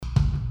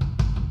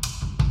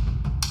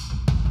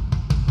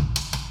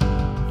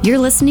You're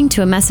listening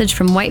to a message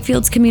from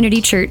Whitefields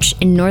Community Church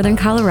in Northern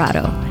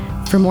Colorado.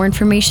 For more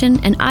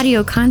information and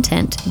audio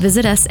content,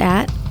 visit us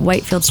at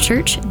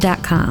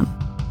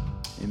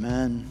whitefieldschurch.com.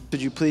 Amen.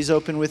 Could you please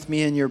open with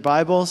me in your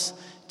Bibles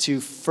to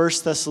 1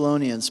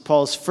 Thessalonians,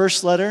 Paul's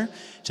first letter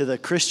to the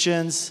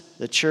Christians,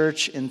 the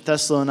church in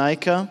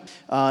Thessalonica.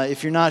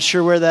 If you're not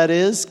sure where that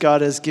is,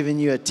 God has given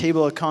you a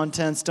table of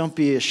contents. Don't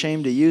be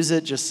ashamed to use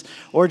it, just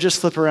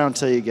flip around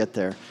until you get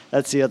there.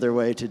 That's the other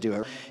way to do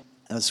it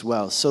as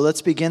well. So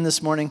let's begin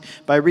this morning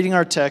by reading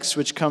our text,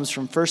 which comes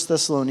from 1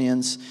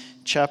 Thessalonians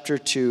chapter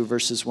 2,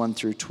 verses 1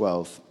 through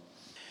 12.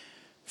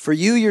 For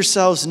you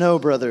yourselves know,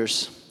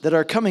 brothers, that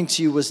our coming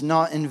to you was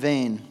not in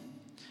vain.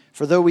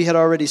 For though we had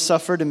already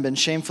suffered and been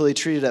shamefully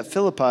treated at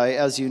Philippi,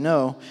 as you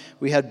know,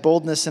 we had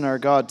boldness in our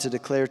God to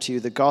declare to you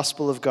the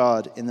gospel of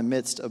God in the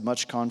midst of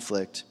much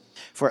conflict.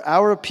 For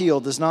our appeal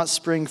does not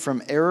spring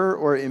from error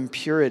or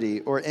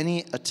impurity or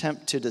any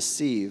attempt to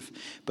deceive,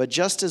 but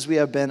just as we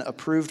have been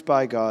approved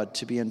by God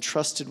to be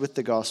entrusted with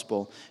the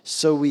gospel,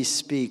 so we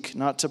speak,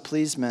 not to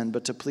please men,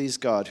 but to please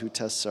God who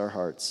tests our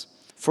hearts.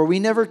 For we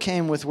never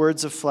came with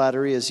words of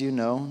flattery, as you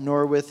know,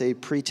 nor with a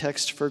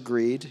pretext for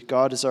greed.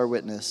 God is our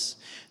witness.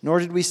 Nor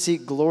did we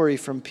seek glory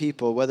from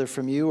people, whether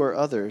from you or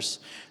others,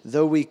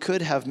 though we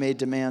could have made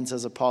demands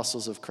as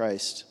apostles of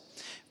Christ.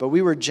 But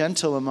we were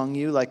gentle among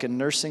you, like a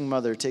nursing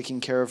mother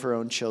taking care of her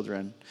own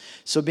children.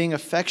 So being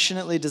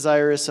affectionately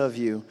desirous of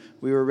you,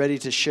 we were ready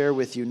to share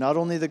with you not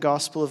only the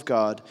gospel of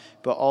God,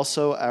 but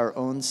also our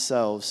own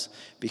selves,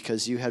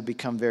 because you had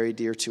become very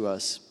dear to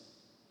us.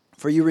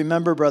 For you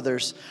remember,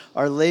 brothers,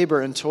 our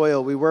labor and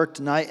toil. We worked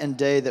night and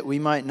day that we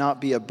might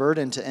not be a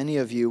burden to any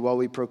of you while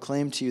we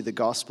proclaimed to you the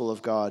gospel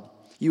of God.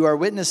 You are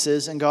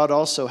witnesses, and God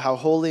also, how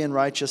holy and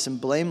righteous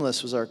and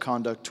blameless was our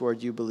conduct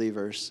toward you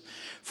believers.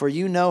 For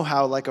you know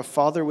how, like a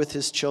father with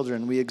his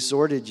children, we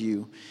exhorted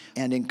you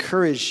and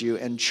encouraged you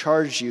and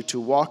charged you to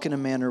walk in a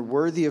manner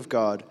worthy of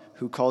God,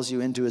 who calls you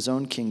into his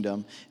own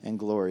kingdom and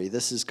glory.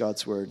 This is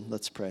God's word.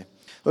 Let's pray.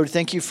 Lord,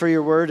 thank you for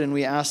your word, and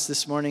we ask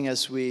this morning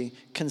as we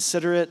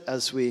consider it,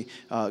 as we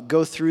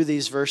go through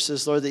these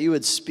verses, Lord, that you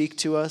would speak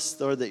to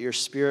us, Lord, that your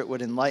spirit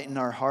would enlighten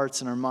our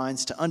hearts and our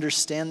minds to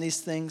understand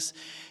these things.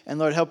 And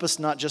Lord, help us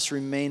not just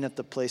remain at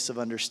the place of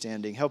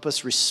understanding. Help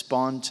us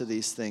respond to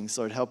these things.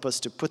 Lord, help us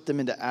to put them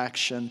into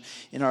action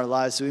in our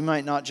lives, so we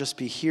might not just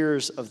be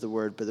hearers of the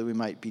word, but that we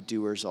might be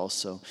doers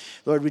also.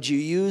 Lord, would you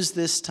use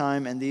this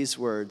time and these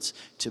words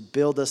to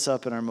build us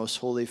up in our most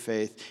holy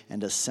faith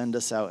and to send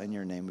us out in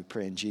your name. We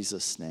pray in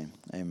Jesus' name.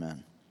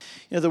 Amen.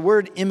 You know, the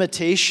word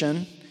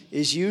imitation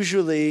is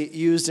usually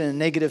used in a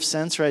negative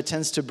sense, right? It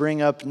tends to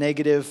bring up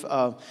negative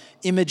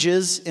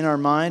images in our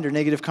mind or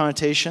negative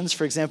connotations.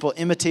 For example,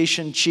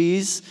 imitation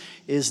cheese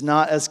is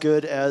not as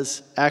good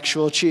as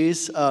actual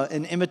cheese.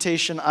 An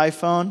imitation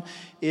iPhone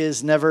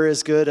is never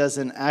as good as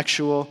an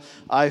actual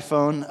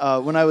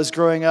iPhone. When I was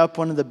growing up,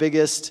 one of the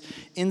biggest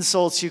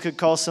insults you could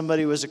call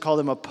somebody was to call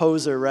them a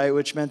poser, right?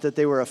 Which meant that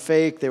they were a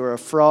fake, they were a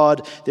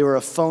fraud, they were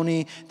a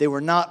phony, they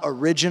were not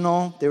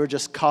original, they were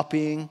just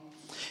copying.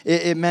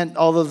 It meant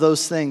all of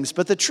those things.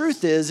 But the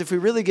truth is, if we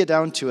really get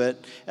down to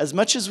it, as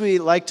much as we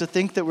like to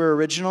think that we're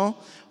original,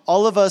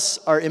 all of us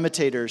are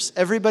imitators.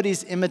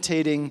 Everybody's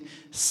imitating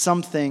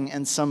something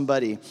and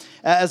somebody.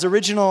 As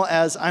original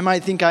as I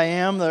might think I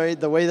am,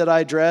 the way that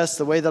I dress,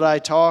 the way that I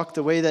talk,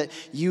 the way that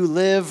you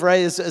live, right?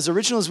 As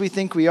original as we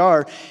think we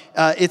are,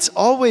 it's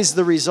always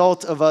the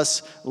result of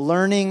us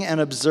learning and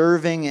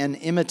observing and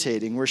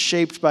imitating. We're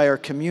shaped by our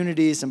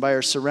communities and by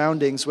our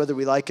surroundings, whether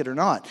we like it or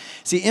not.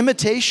 See,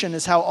 imitation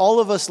is how all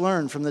of us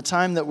learn from the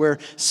time that we're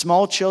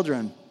small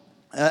children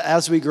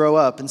as we grow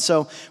up. And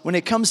so when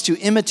it comes to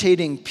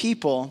imitating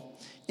people,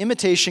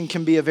 imitation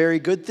can be a very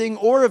good thing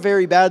or a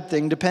very bad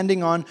thing,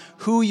 depending on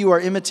who you are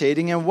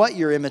imitating and what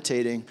you're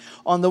imitating.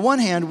 On the one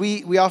hand,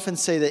 we often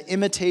say that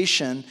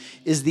imitation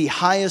is the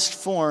highest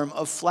form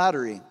of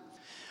flattery.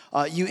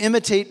 You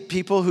imitate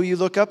people who you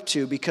look up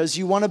to because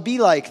you want to be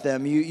like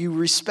them. You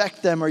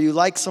respect them or you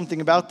like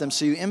something about them,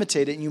 so you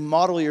imitate it and you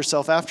model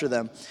yourself after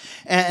them.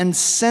 And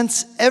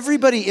since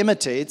everybody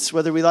imitates,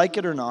 whether we like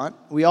it or not,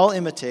 we all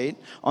imitate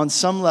on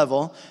some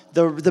level,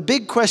 the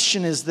big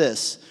question is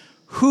this: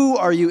 who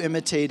are you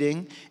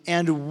imitating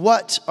and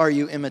what are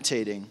you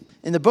imitating?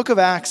 In the book of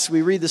Acts,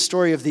 we read the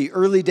story of the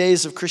early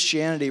days of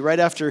Christianity,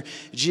 right after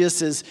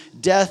Jesus'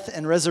 death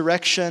and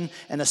resurrection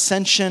and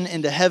ascension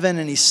into heaven,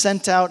 and he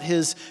sent out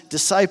his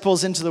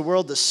disciples into the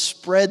world to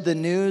spread the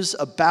news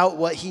about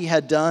what he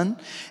had done.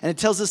 And it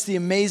tells us the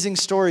amazing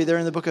story there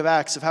in the book of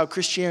Acts of how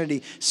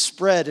Christianity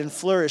spread and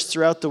flourished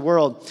throughout the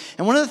world.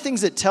 And one of the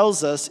things it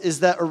tells us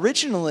is that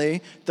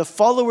originally the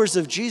followers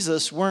of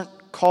Jesus weren't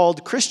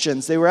called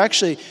Christians.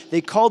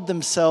 They called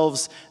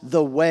themselves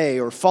the Way,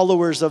 or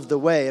followers of the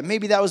Way. And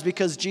maybe that was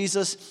because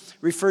Jesus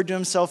referred to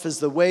himself as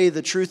the way,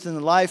 the truth, and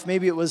the life.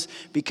 Maybe it was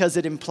because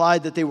it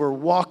implied that they were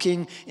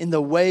walking in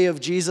the way of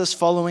Jesus,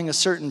 following a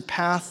certain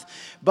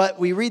path. But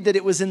we read that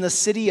it was in the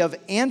city of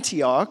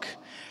Antioch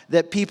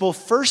that people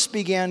first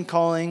began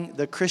calling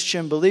the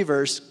Christian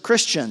believers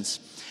Christians.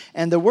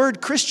 And the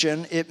word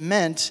Christian,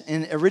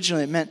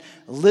 originally it meant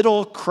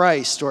little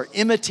Christ or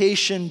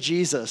imitation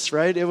Jesus,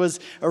 right? It was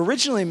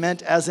originally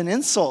meant as an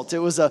insult. It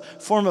was a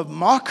form of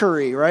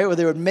mockery, right? Where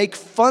they would make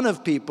fun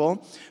of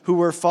people who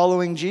were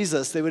following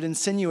Jesus. They would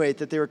insinuate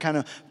that they were kind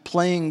of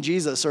playing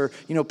Jesus or,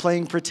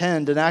 playing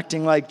pretend and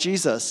acting like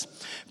Jesus.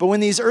 But when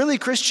these early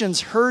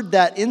Christians heard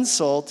that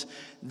insult,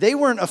 they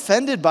weren't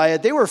offended by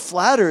it. They were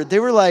flattered.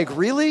 They were like,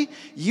 really?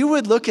 You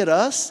would look at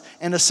us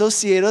and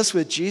associate us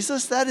with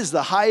Jesus? That is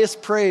the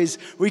highest praise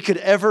we could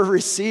ever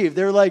receive.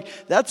 They're like,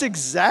 that's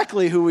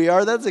exactly who we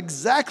are. That's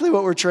exactly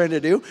what we're trying to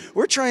do.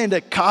 We're trying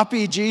to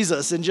copy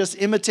Jesus and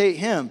just imitate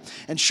him.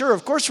 And sure,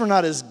 of course, we're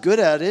not as good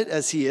at it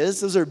as he is.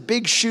 Those are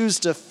big shoes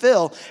to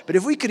fill. But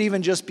if we could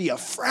even just be a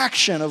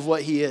fraction of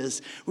what he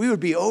is, we would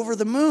be over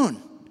the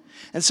moon.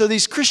 And so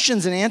these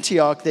Christians in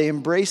Antioch, they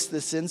embraced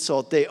this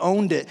insult. They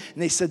owned it.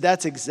 And they said,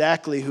 that's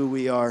exactly who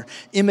we are,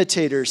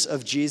 imitators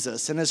of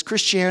Jesus. And as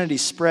Christianity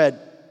spread,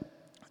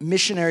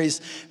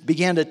 missionaries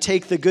began to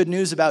take the good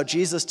news about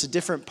Jesus to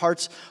different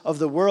parts of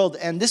the world.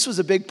 And this was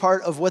a big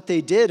part of what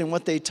they did and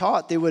what they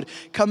taught. They would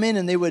come in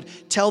and they would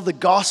tell the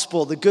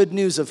gospel, the good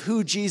news of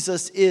who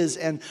Jesus is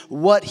and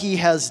what he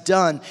has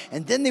done.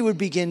 And then they would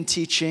begin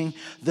teaching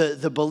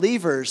the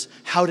believers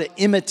how to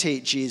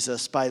imitate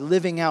Jesus by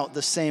living out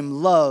the same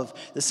love,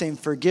 the same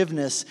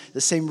forgiveness, the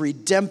same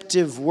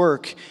redemptive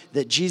work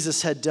that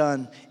Jesus had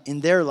done in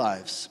their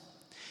lives.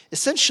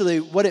 Essentially,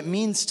 what it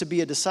means to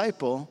be a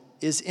disciple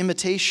is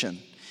imitation.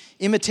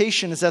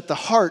 Imitation is at the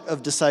heart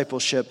of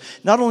discipleship.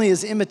 Not only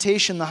is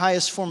imitation the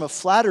highest form of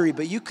flattery,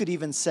 but you could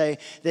even say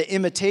that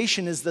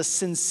imitation is the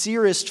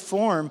sincerest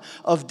form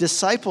of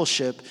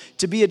discipleship.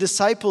 To be a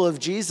disciple of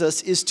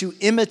Jesus is to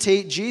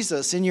imitate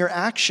Jesus in your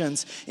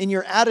actions, in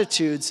your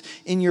attitudes,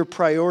 in your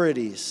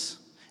priorities.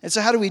 And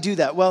so how do we do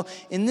that? Well,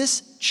 in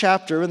this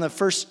chapter, in the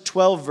first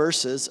 12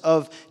 verses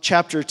of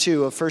chapter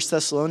 2 of 1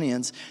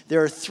 Thessalonians,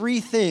 there are three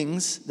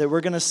things that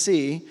we're going to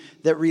see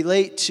that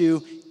relate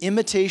to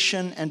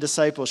imitation and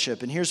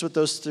discipleship. And here's what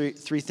those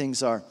three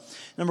things are.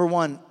 Number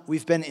one,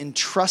 we've been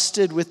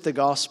entrusted with the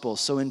gospel.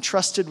 So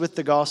entrusted with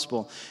the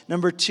gospel.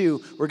 Number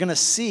two, we're going to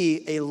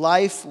see a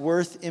life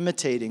worth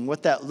imitating,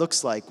 what that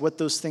looks like, what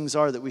those things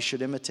are that we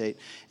should imitate.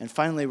 And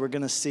finally, we're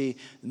going to see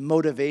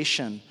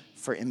motivation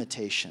for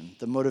imitation,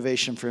 the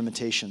motivation for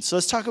imitation. So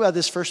let's talk about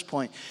this first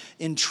point,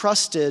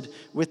 entrusted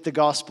with the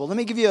gospel. Let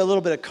me give you a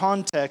little bit of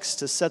context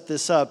to set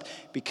this up,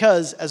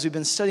 because as we've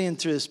been studying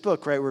through this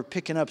book, right, we're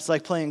picking up, it's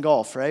like playing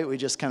golf, right? We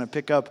just kind of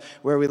pick up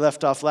where we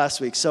left off last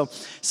week. So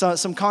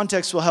some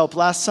context will help.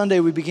 Last Sunday,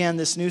 we began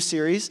this new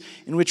series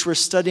in which we're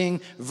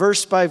studying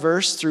verse by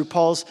verse through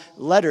Paul's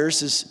letters,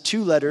 his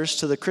two letters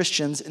to the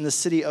Christians in the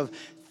city of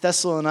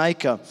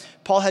Thessalonica.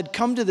 Paul had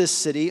come to this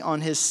city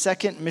on his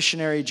second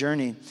missionary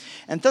journey.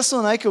 And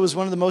Thessalonica was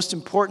one of the most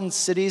important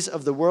cities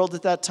of the world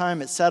at that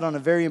time. It sat on a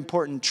very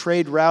important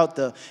trade route,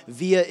 the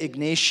Via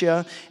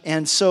Egnatia.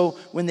 And so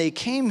when they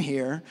came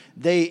here,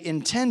 they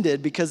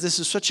intended, because this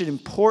is such an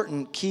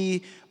important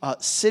key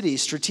city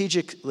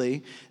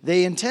strategically,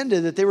 they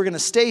intended that they were going to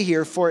stay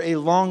here for a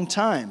long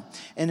time.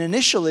 And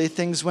initially,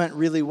 things went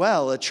really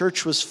well. A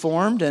church was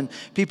formed, and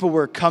people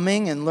were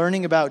coming and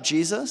learning about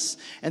Jesus.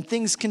 And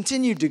things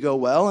continued to go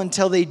well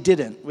until they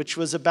didn't, which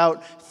was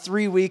about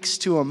 3 weeks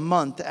to a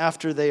month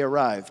after they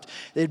arrived.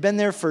 They'd been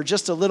there for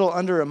just a little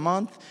under a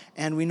month,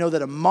 and we know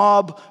that a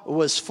mob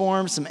was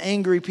formed. Some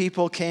angry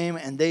people came,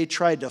 and they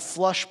tried to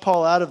flush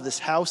Paul out of this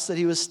house that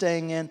he was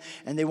staying in,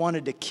 and they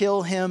wanted to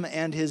kill him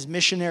and his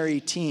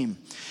missionary team.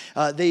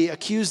 They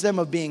accused them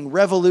of being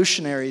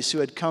revolutionaries who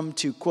had come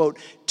to, quote,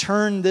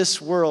 turn this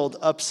world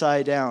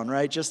upside down,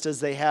 right? Just as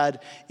they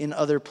had in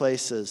other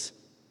places.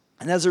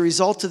 And as a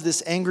result of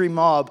this angry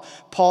mob,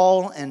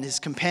 Paul and his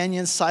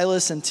companions,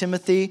 Silas and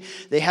Timothy,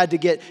 they had to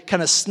get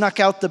kind of snuck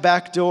out the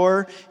back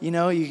door. You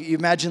know, you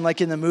imagine like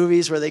in the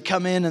movies where they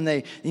come in and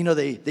they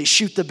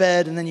shoot the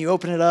bed, and then you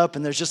open it up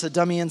and there's just a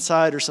dummy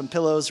inside or some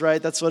pillows, right?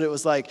 That's what it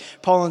was like.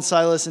 Paul and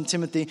Silas and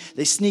Timothy,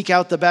 they sneak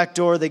out the back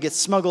door. They get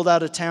smuggled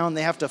out of town.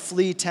 They have to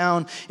flee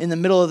town in the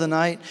middle of the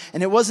night.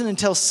 And it wasn't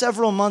until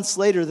several months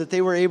later that they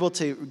were able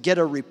to get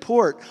a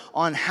report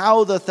on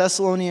how the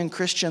Thessalonian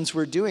Christians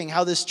were doing,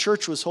 how this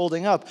church was holding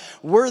up.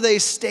 Were they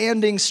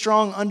standing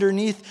strong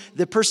underneath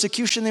the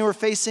persecution they were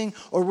facing,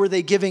 or were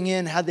they giving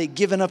in? Had they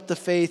given up the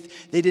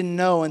faith? They didn't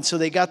know. And so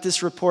they got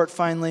this report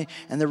finally,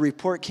 and the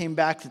report came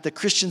back that the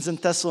Christians in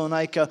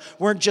Thessalonica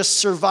weren't just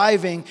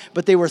surviving,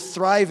 but they were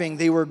thriving.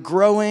 They were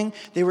growing.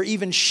 They were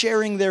even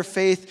sharing their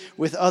faith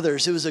with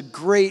others. It was a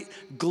great,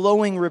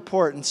 glowing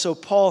report. And so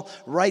Paul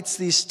writes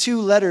these two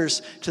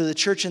letters to the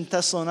church in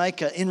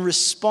Thessalonica in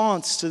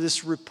response to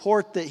this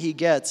report that he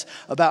gets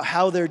about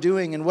how they're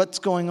doing and what's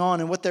going on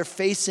and what they're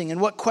facing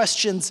and what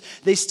questions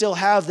they still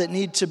have that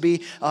need to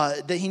be,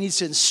 that he needs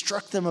to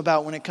instruct them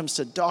about when it comes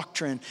to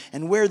doctrine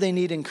and where they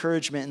need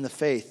encouragement in the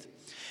faith.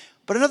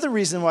 But another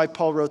reason why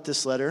Paul wrote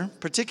this letter,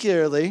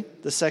 particularly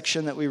the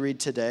section that we read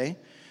today,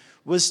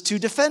 was to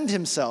defend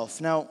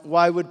himself. Now,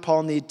 why would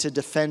Paul need to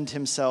defend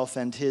himself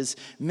and his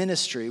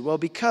ministry? Well,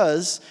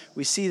 because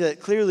we see that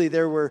clearly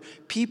there were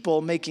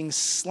people making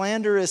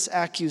slanderous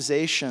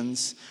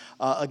accusations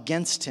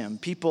against him.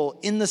 People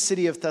in the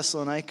city of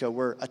Thessalonica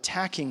were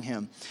attacking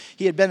him.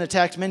 He had been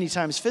attacked many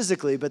times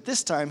physically, but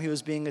this time he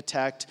was being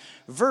attacked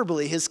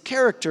verbally. His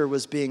character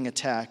was being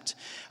attacked.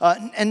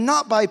 And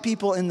not by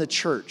people in the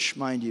church,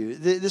 mind you.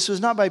 This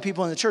was not by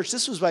people in the church.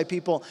 This was by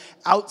people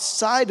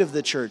outside of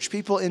the church,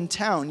 people in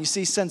town. You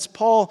see, since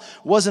Paul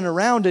wasn't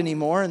around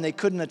anymore and they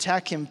couldn't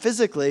attack him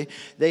physically,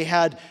 they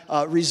had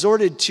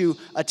resorted to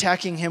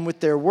attacking him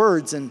with their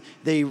words, and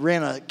they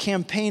ran a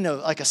campaign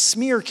like a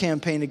smear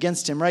campaign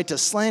against him, right? To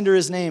slander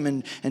his name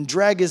and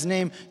drag his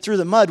name through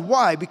the mud.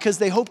 Why? Because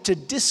they hoped to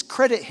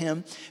discredit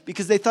him,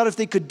 because they thought if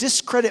they could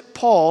discredit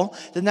Paul,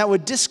 then that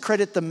would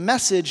discredit the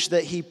message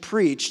that he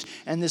preached,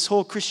 and this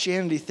whole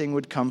Christianity thing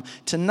would come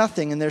to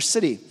nothing in their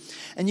city.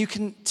 And you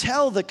can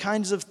tell the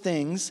kinds of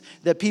things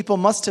that people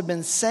must have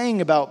been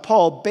saying about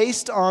Paul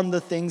based on the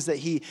things that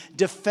he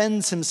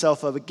defends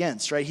himself of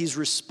against, right? He's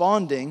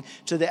responding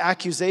to the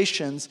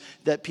accusations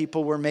that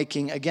people were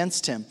making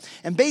against him.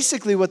 And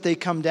basically what they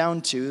come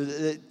down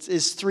to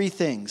is three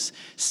things: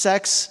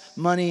 sex,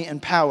 money,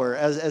 and power,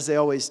 as they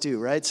always do,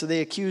 right? So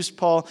they accused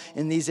Paul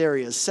in these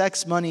areas: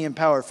 sex, money, and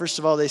power. First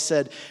of all, they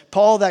said,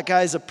 Paul, that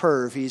guy's a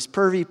perv. He's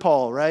pervy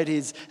Paul, right?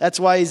 That's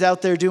why he's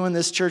out there doing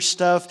this church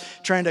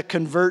stuff, trying to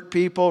convert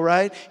people,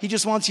 right? He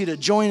just wants you to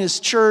join his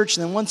church,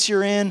 and then once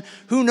you're in,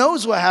 who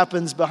knows what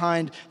happens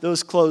behind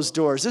those closed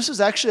doors. This was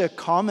actually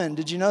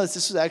did you know this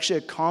was actually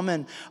a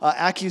common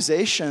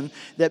accusation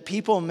that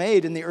people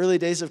made in the early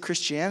days of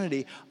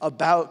Christianity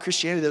about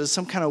Christianity. There was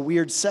some kind of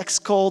weird sex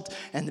cult,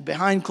 and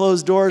behind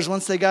closed doors,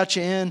 once they got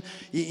you in,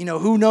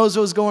 who knows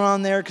what was going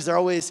on there, because they're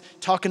always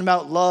talking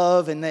about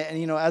love, and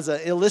as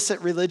an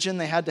illicit religion,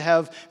 they had to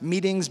have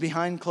meetings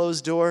behind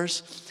closed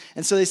doors.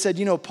 And so they said,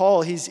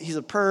 Paul, he's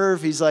a perv.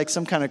 He's like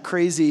some kind of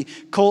crazy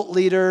cult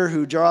leader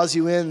who draws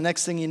you in.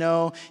 Next thing you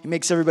know, he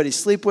makes everybody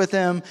sleep with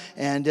him.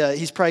 And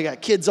he's probably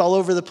got kids all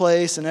over the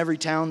place in every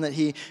town that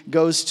he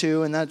goes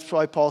to. And that's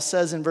why Paul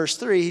says in verse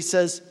 3, he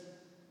says,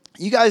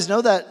 you guys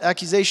know that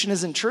accusation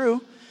isn't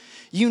true.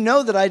 You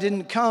know that I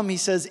didn't come, he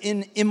says,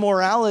 in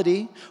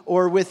immorality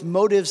or with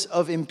motives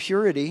of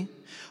impurity.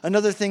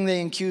 Another thing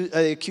they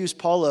accused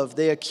Paul of,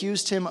 they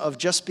accused him of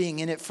just being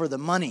in it for the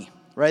money.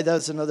 Right,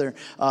 that's another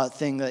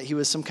thing, that he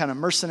was some kind of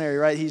mercenary,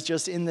 right? He's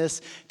just in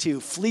this to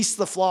fleece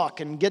the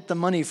flock and get the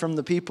money from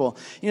the people.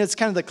 It's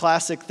kind of the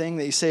classic thing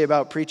that you say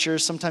about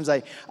preachers. Sometimes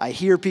I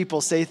hear people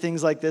say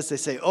things like this. They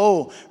say,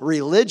 oh,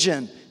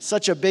 religion,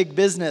 such a big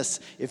business.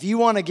 If you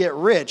want to get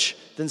rich,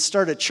 then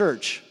start a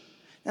church.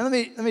 And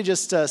let me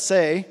just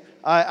say,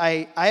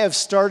 I have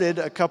started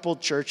a couple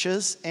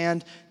churches,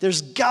 and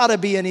there's got to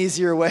be an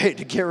easier way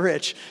to get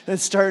rich than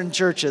starting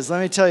churches.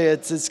 Let me tell you,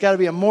 it's got to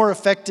be a more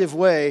effective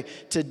way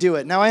to do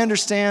it. Now, I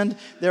understand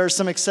there are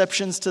some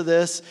exceptions to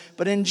this,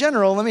 but in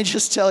general, let me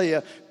just tell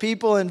you,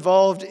 people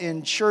involved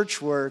in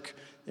church work,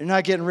 they're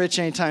not getting rich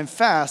anytime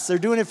fast. They're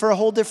doing it for a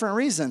whole different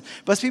reason.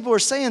 But people were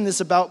saying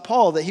this about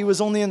Paul, that he was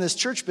only in this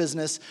church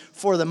business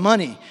for the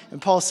money. And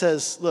Paul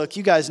says, look,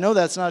 you guys know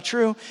that's not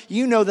true.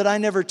 You know that I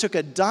never took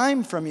a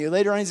dime from you.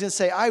 Later on, he's going to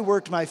say, I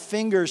worked my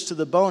fingers to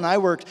the bone. I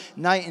worked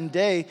night and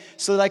day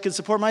so that I could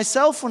support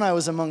myself when I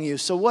was among you.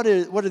 So what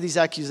are these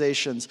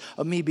accusations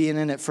of me being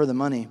in it for the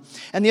money?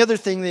 And the other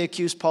thing they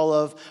accused Paul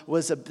of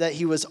was that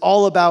he was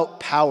all about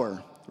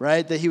power.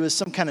 Right? That he was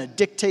some kind of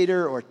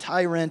dictator or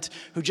tyrant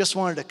who just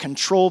wanted to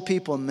control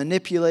people and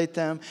manipulate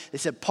them. They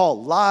said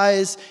Paul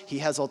lies. He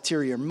has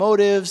ulterior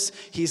motives.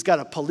 He's got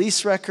a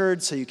police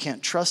record, so you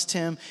can't trust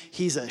him.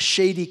 He's a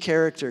shady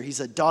character. He's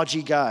a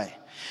dodgy guy.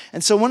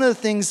 And so one of the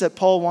things that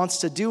Paul wants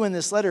to do in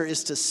this letter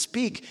is to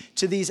speak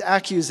to these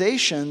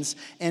accusations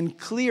and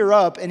clear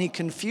up any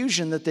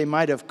confusion that they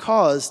might have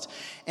caused.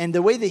 And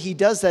the way that he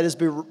does that is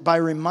by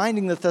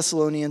reminding the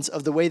Thessalonians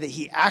of the way that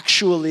he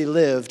actually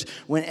lived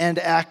and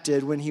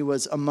acted when he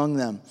was among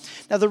them.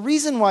 Now, the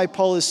reason why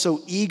Paul is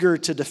so eager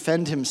to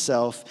defend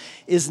himself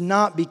is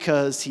not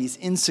because he's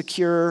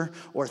insecure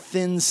or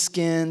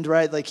thin-skinned,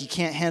 right? Like he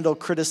can't handle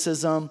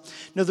criticism.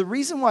 No, the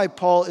reason why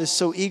Paul is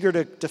so eager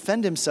to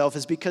defend himself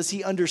is because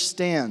he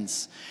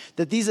understands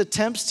that these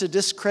attempts to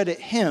discredit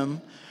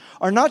him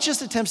are not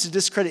just attempts to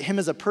discredit him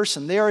as a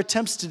person. They are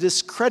attempts to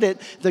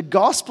discredit the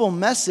gospel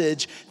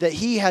message that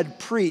he had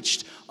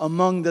preached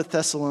among the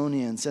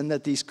Thessalonians and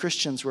that these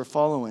Christians were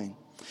following.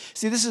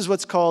 See, this is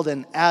what's called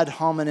an ad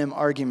hominem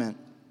argument.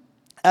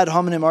 Ad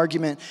hominem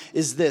argument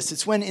is this.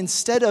 It's when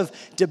instead of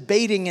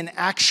debating an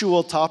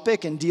actual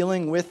topic and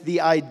dealing with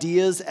the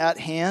ideas at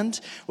hand,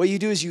 what you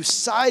do is you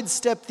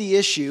sidestep the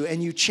issue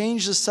and you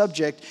change the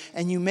subject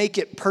and you make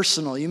it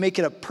personal. You make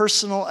it a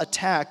personal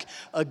attack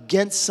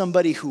against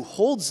somebody who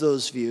holds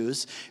those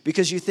views,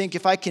 because you think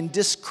if I can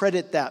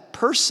discredit that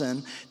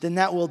person, then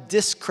that will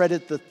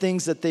discredit the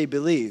things that they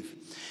believe.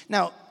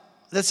 Now,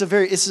 This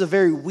is a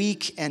very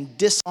weak and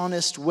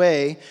dishonest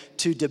way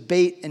to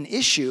debate an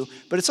issue,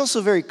 but it's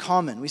also very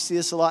common. We see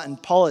this a lot in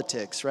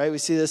politics, right? We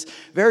see this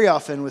very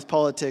often with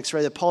politics,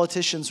 right? The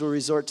politicians will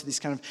resort to these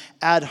kind of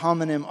ad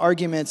hominem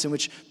arguments in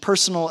which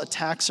personal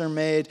attacks are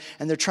made,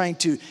 and they're trying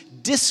to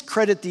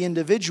discredit the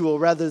individual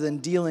rather than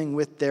dealing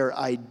with their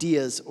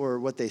ideas or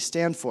what they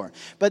stand for.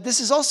 But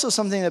this is also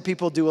something that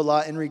people do a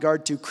lot in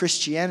regard to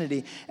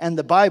Christianity and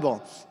the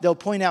Bible. They'll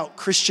point out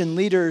Christian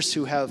leaders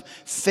who have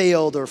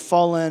failed or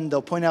fallen.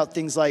 They'll point out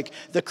things like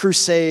the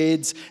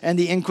Crusades and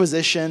the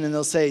Inquisition, and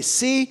they'll say,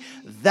 see,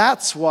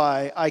 that's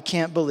why I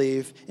can't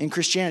believe in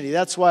Christianity.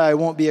 That's why I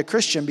won't be a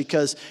Christian,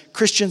 because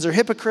Christians are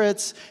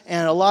hypocrites,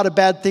 and a lot of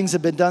bad things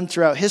have been done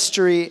throughout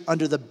history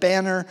under the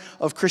banner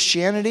of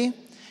Christianity.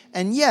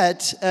 And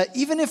yet,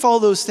 even if all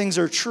those things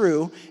are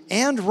true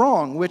and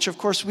wrong, which of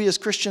course we as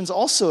Christians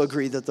also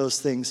agree that those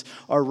things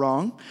are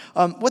wrong,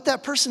 what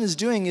that person is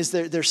doing is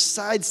they're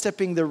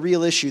sidestepping the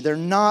real issue. They're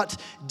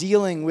not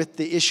dealing with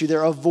the issue.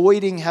 They're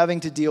avoiding having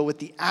to deal with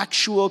the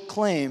actual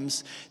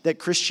claims that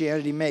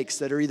Christianity makes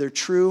that are either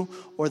true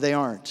or they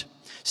aren't.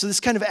 So this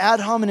kind of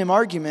ad hominem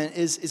argument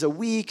is a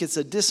weak, it's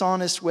a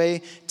dishonest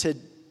way to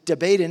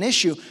debate an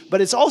issue,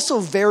 but it's also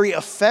very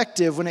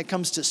effective when it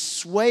comes to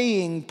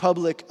swaying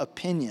public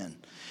opinion.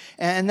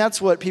 And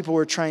that's what people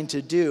were trying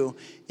to do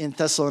in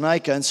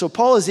Thessalonica. And so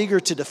Paul is eager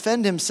to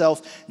defend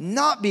himself,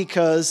 not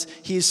because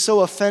he's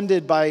so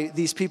offended by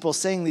these people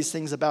saying these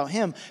things about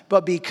him,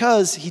 but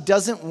because he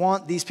doesn't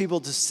want these people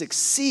to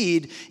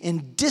succeed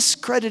in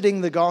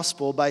discrediting the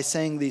gospel by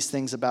saying these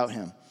things about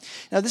him.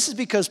 Now, this is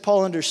because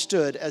Paul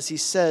understood, as he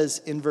says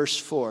in verse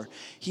 4,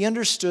 he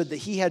understood that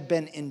he had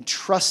been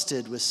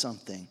entrusted with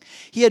something.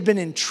 He had been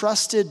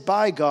entrusted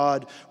by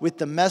God with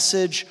the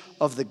message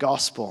of the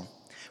gospel.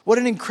 What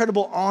an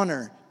incredible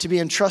honor to be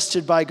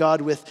entrusted by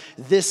God with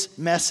this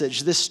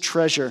message, this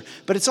treasure.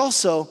 But it's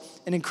also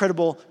an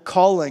incredible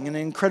calling, an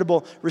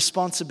incredible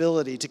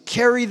responsibility to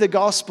carry the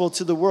gospel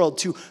to the world,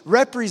 to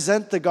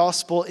represent the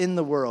gospel in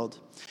the world.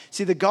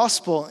 See, the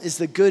gospel is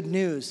the good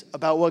news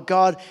about what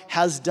God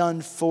has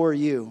done for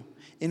you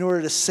in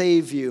order to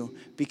save you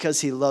because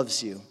he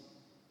loves you.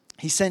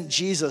 He sent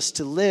Jesus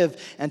to live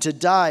and to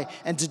die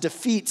and to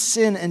defeat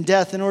sin and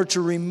death in order to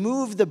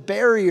remove the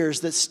barriers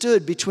that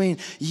stood between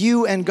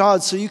you and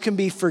God so you can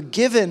be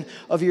forgiven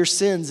of your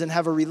sins and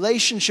have a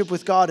relationship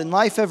with God and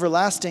life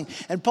everlasting.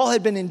 And Paul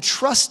had been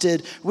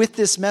entrusted with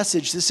this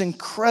message, this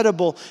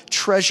incredible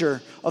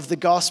treasure of the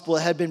gospel.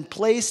 It had been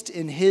placed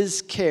in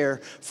his care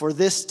for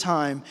this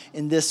time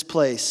in this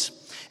place.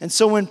 And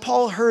so when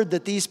Paul heard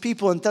that these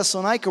people in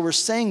Thessalonica were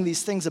saying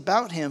these things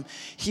about him,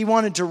 he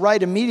wanted to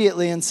write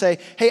immediately and say,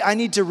 hey, I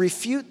need to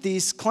refute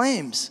these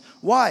claims.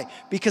 Why?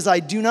 Because I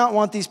do not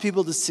want these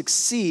people to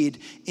succeed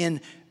in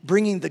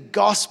bringing the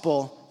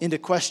gospel into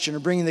question or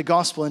bringing the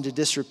gospel into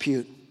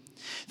disrepute.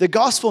 The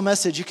gospel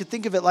message, you could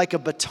think of it like a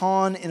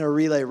baton in a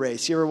relay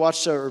race. You ever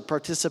watched or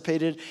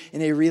participated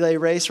in a relay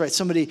race, right?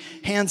 Somebody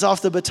hands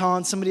off the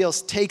baton, somebody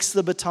else takes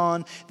the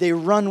baton, they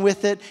run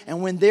with it,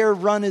 and when their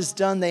run is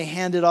done, they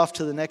hand it off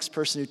to the next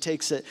person who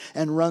takes it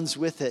and runs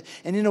with it.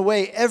 And in a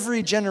way,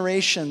 every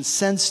generation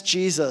since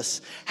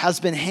Jesus has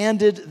been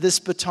handed this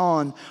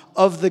baton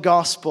of the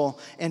gospel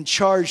and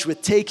charged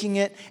with taking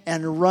it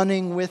and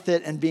running with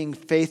it and being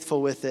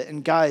faithful with it.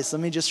 And guys,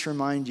 let me just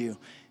remind you,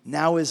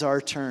 now is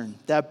our turn.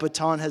 That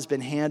baton has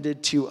been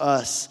handed to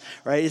us,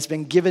 right? It's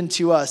been given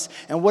to us.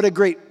 And what a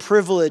great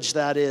privilege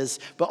that is,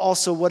 but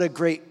also what a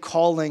great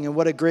calling and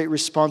what a great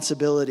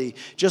responsibility.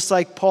 Just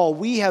like Paul,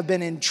 we have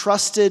been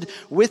entrusted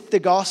with the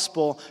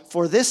gospel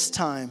for this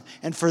time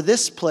and for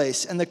this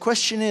place. And the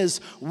question is,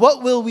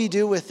 what will we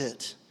do with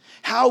it?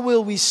 How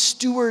will we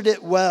steward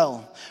it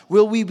well?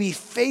 Will we be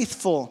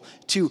faithful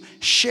to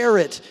share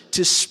it,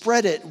 to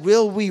spread it?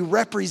 Will we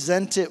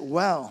represent it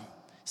well?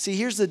 See,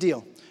 here's the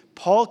deal.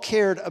 Paul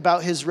cared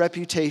about his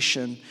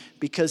reputation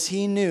because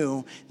he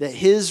knew that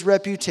his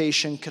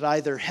reputation could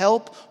either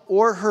help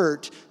or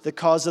hurt the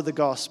cause of the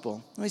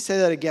gospel. Let me say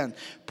that again.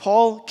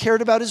 Paul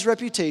cared about his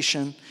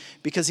reputation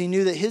because he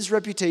knew that his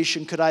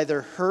reputation could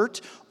either hurt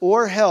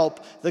or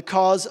help the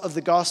cause of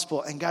the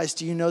gospel. And guys,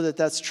 do you know that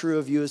that's true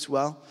of you as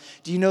well?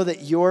 Do you know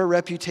that your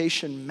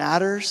reputation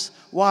matters?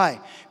 Why?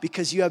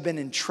 Because you have been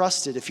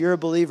entrusted. If you're a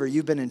believer,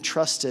 you've been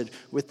entrusted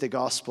with the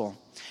gospel.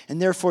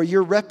 And therefore,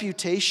 your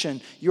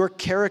reputation, your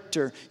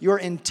character, your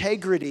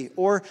integrity,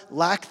 or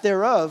lack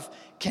thereof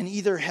can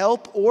either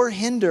help or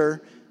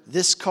hinder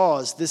this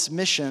cause, this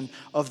mission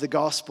of the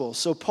gospel.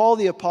 So Paul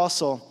the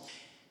apostle,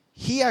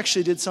 he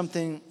actually did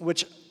something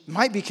which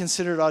might be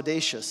considered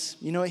audacious.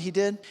 You know what he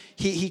did?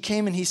 He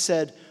came and he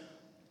said,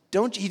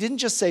 he didn't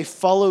just say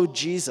follow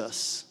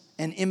Jesus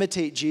and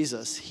imitate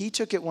Jesus. He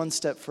took it one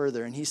step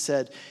further and he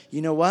said,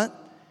 you know what?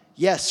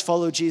 Yes,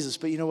 follow Jesus,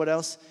 but you know what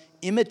else?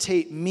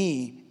 Imitate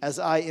me as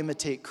I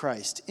imitate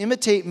Christ.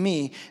 Imitate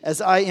me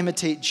as I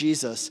imitate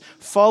Jesus.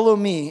 Follow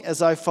me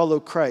as I follow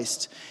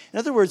Christ. In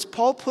other words,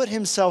 Paul put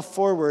himself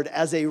forward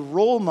as a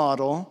role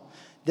model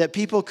that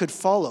people could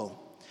follow.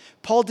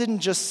 Paul didn't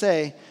just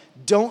say,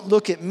 don't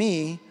look at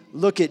me,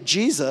 look at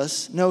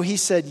Jesus. No, he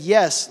said,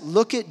 yes,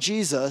 look at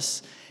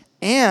Jesus,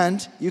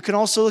 and you can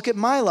also look at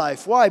my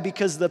life. Why?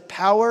 Because the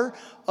power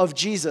of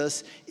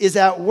Jesus is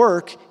at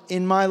work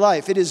in my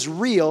life. It is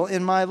real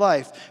in my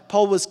life.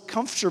 Paul was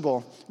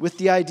comfortable with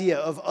the idea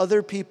of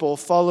other people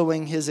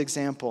following his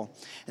example.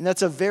 And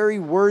that's a very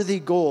worthy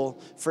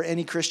goal for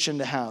any Christian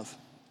to have.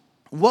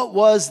 What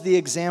was the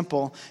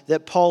example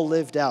that Paul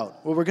lived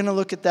out? Well, we're going to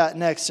look at that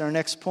next, our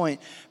next point.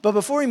 But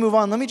before we move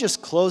on, let me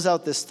just close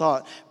out this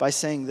thought by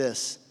saying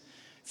this.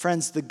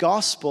 Friends, the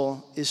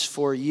gospel is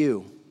for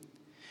you,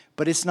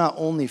 but it's not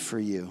only for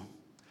you.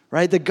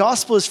 Right? The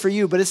gospel is for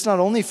you, but it's not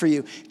only for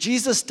you.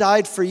 Jesus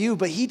died for you,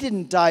 but he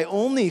didn't die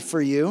only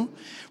for you.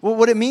 Well,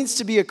 what it means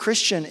to be a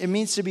Christian, it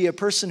means to be a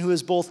person who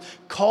is both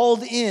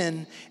called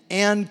in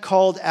and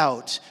called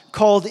out.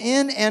 Called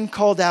in and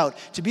called out.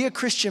 To be a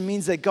Christian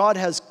means that God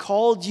has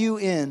called you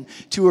in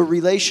to a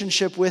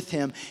relationship with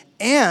him.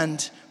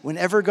 And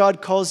whenever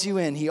God calls you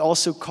in, he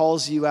also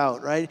calls you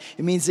out, right?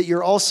 It means that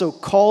you're also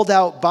called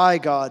out by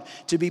God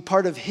to be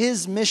part of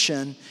his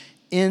mission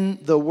in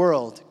the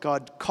world.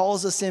 God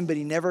calls us in, but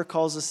he never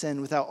calls us in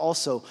without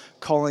also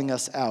calling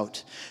us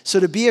out.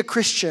 So to be a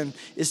Christian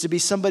is to be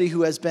somebody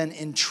who has been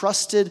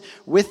entrusted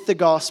with the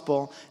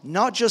gospel,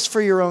 not just for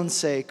your own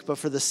sake, but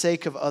for the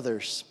sake of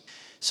others.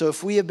 So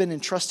if we have been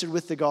entrusted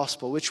with the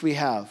gospel, which we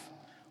have,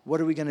 what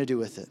are we going to do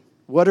with it?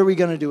 What are we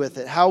going to do with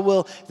it? How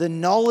will the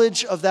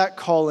knowledge of that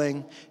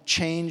calling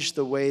change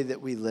the way that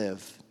we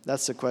live?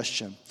 That's the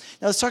question.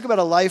 Now let's talk about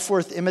a life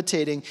worth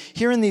imitating.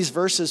 Here in these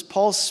verses,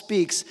 Paul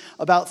speaks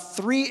about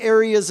 3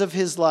 areas of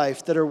his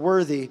life that are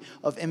worthy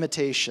of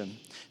imitation.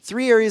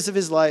 3 areas of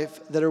his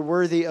life that are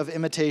worthy of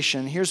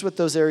imitation. Here's what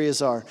those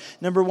areas are.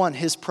 Number 1,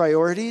 his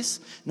priorities.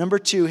 Number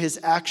 2, his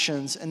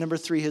actions. And number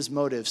 3, his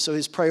motives. So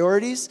his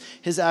priorities,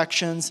 his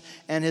actions,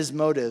 and his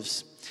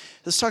motives.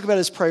 Let's talk about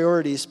his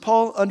priorities.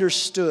 Paul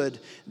understood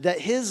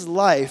that his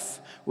life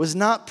was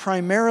not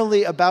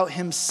primarily about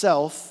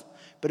himself,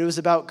 but it was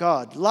about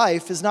God.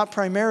 Life is not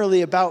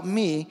primarily about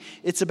me,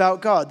 it's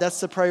about God.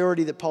 That's the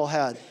priority that Paul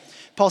had.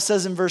 Paul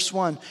says in verse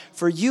 1,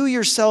 "For you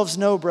yourselves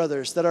know,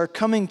 brothers, that our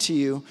coming to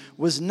you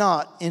was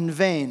not in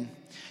vain."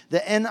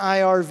 The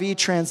NIRV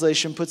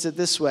translation puts it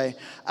this way,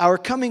 "Our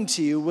coming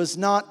to you was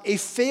not a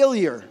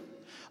failure."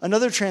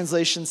 Another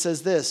translation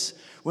says this,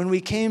 "When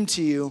we came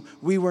to you,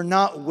 we were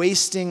not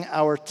wasting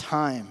our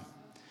time."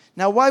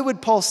 Now, why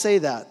would Paul say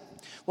that?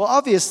 Well,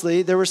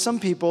 obviously, there were some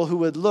people who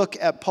would look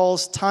at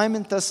Paul's time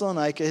in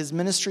Thessalonica, his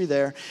ministry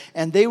there,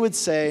 and they would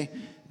say,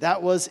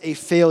 that was a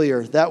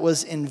failure. That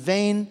was in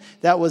vain.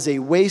 That was a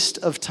waste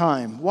of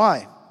time.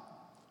 Why?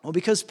 Well,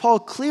 because Paul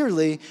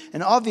clearly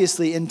and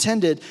obviously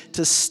intended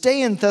to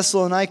stay in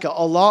Thessalonica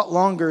a lot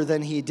longer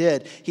than he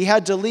did. He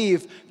had to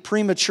leave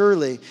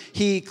prematurely.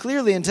 He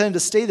clearly intended to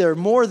stay there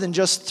more than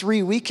just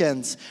 3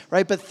 weekends,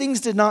 right? But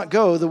things did not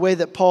go the way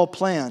that Paul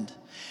planned.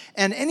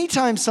 And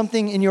anytime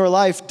something in your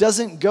life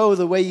doesn't go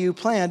the way you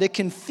planned, it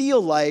can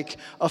feel like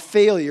a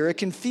failure. It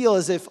can feel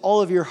as if all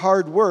of your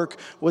hard work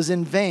was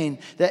in vain,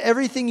 that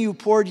everything you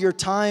poured your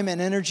time and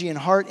energy and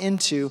heart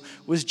into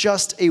was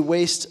just a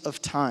waste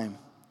of time.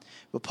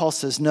 But Paul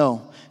says,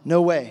 no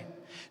way.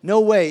 No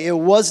way. It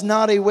was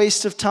not a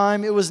waste of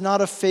time. It was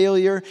not a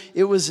failure.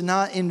 It was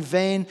not in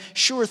vain.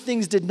 Sure,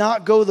 things did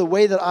not go the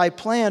way that I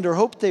planned or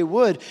hoped they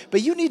would,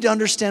 but you need to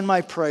understand my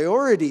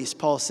priorities,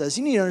 Paul says.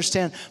 You need to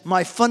understand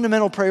my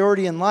fundamental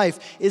priority in life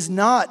is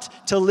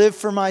not to live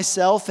for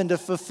myself and to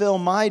fulfill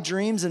my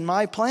dreams and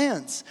my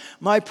plans.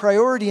 My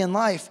priority in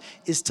life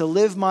is to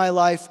live my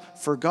life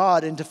for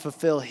God and to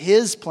fulfill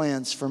his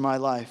plans for my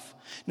life.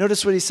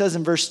 Notice what he says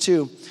in verse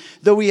 2.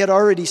 Though we had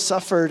already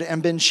suffered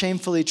and been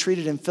shamefully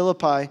treated in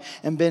Philippi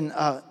and been,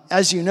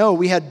 as you know,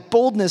 we had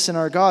boldness in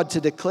our God to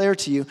declare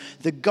to you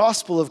the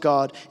gospel of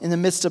God in the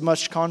midst of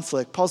much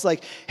conflict. Paul's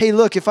like, hey,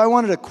 look, if I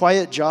wanted a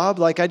quiet job,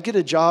 like I'd get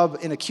a job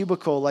in a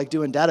cubicle like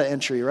doing data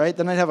entry, right?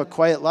 Then I'd have a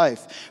quiet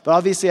life. But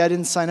obviously I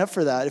didn't sign up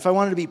for that. If I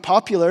wanted to be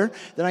popular,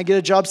 then I'd get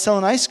a job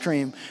selling ice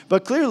cream.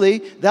 But clearly,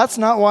 that's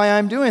not why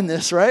I'm doing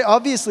this, right?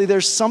 Obviously,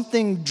 there's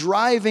something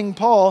driving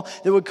Paul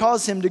that would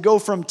cause him to go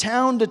from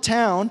town to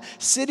town,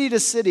 city to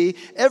city,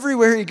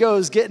 everywhere he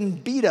goes, getting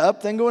beat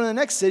up, then going to the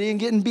next city and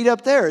getting beat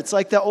up there. It's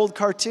like that old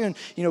cartoon,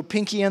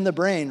 Pinky and the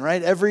Brain,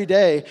 right? Every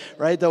day,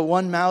 right? The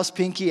one mouse,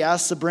 Pinky,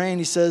 asks the brain,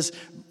 he says,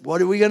 what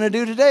are we going to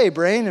do today,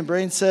 Brain? And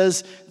Brain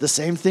says, the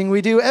same thing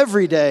we do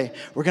every day.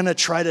 We're going to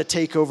try to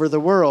take over the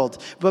world.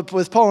 But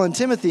with Paul and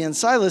Timothy and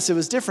Silas, it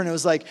was different. It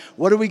was like,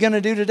 what are we going to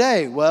do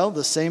today? Well,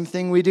 the same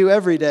thing we do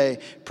every day.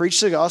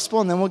 Preach the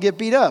gospel, and then we'll get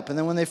beat up. And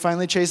then when they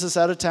finally chase us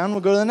out of town, we'll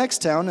go to the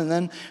next town, and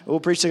then we'll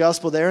preach the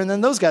gospel there, and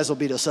then those guys will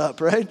beat us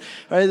up, right?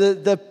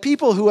 The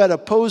people who had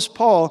opposed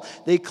Paul,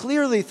 they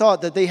clearly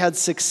thought that they had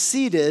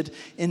succeeded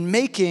in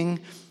making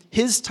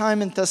his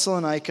time in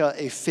Thessalonica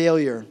a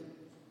failure.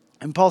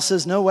 And Paul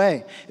says, no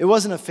way. It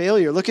wasn't a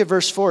failure. Look at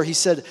verse 4. He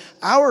said,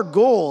 our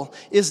goal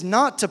is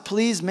not to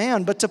please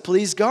man, but to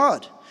please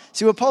God.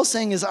 See, what Paul's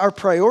saying is our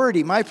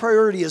priority. My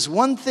priority is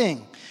one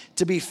thing,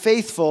 to be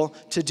faithful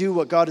to do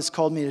what God has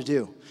called me to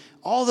do.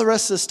 All the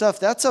rest of the stuff,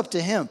 that's up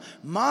to him.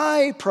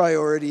 My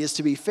priority is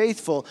to be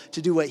faithful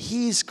to do what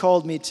he's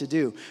called me to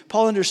do.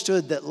 Paul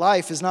understood that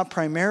life is not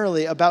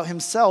primarily about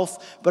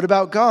himself, but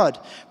about God.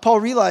 Paul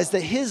realized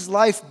that his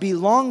life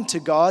belonged to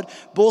God,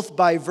 both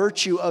by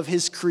virtue of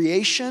his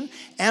creation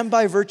and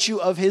by virtue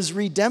of his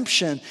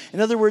redemption. In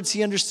other words,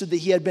 he understood that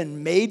he had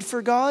been made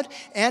for God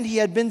and he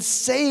had been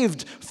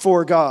saved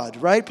for God,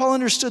 right? Paul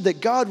understood that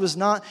God was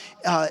not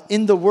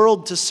in the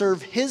world to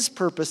serve his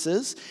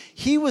purposes.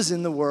 He was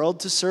in the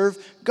world to serve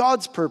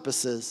God's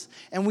purposes.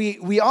 And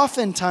we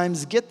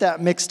oftentimes get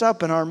that mixed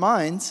up in our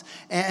minds,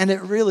 and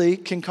it really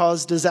can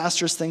cause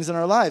disastrous things in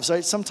our lives,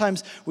 right?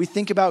 Sometimes we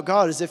think about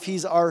God as if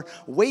he's our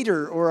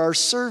waiter or our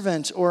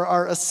servant or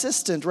our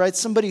assistant, right?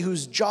 Somebody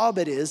whose job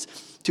it is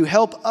to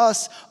help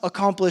us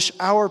accomplish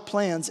our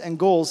plans and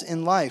goals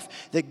in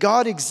life. That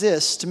God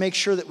exists to make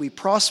sure that we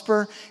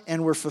prosper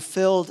and we're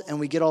fulfilled and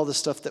we get all the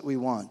stuff that we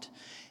want.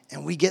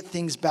 And we get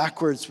things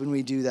backwards when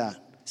we do that.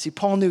 See,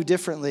 Paul knew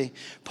differently.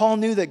 Paul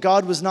knew that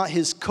God was not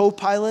his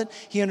co-pilot.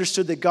 He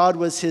understood that God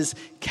was his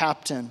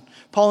captain.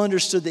 Paul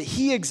understood that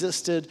he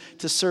existed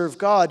to serve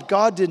God.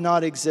 God did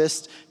not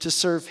exist to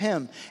serve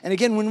him. And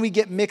again, when we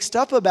get mixed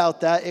up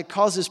about that, it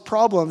causes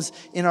problems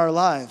in our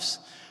lives.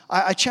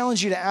 I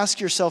challenge you to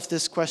ask yourself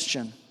this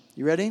question.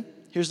 You ready?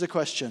 Here's the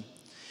question.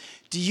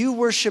 Do you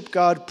worship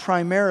God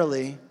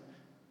primarily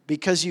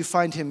because you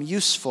find him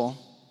useful,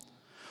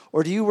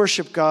 or do you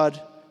worship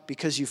God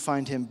because you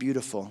find him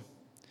beautiful?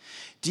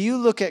 Do you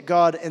look at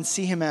God and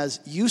see him as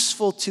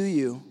useful to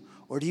you,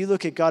 or do you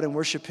look at God and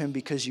worship him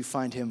because you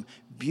find him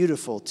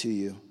beautiful to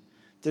you?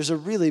 There's a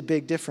really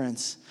big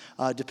difference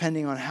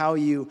depending on how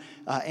you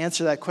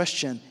answer that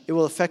question. It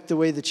will affect the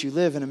way that you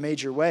live in a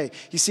major way.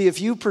 You see,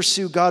 if you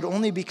pursue God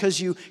only because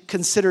you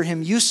consider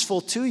him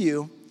useful to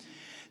you,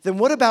 then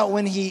what about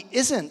when he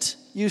isn't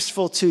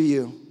useful to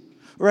you?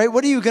 Right?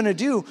 What are you going to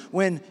do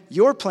when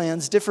your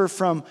plans differ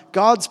from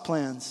God's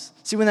plans?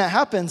 See, when that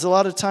happens, a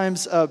lot of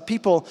times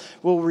people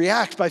will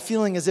react by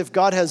feeling as if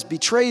God has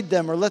betrayed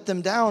them or let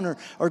them down,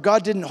 or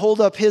God didn't hold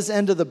up his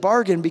end of the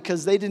bargain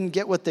because they didn't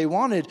get what they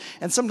wanted.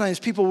 And sometimes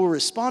people will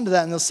respond to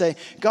that and they'll say,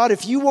 God,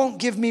 if you won't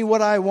give me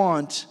what I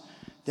want,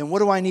 then what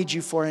do I need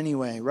you for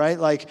anyway, right?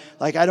 Like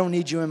I don't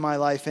need you in my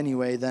life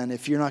anyway then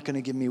if you're not going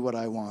to give me what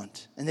I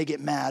want. And they get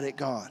mad at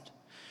God.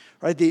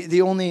 Right?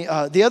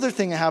 The other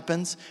thing that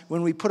happens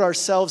when we put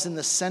ourselves in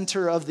the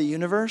center of the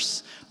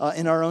universe,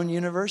 in our own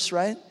universe,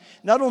 right?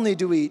 Not only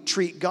do we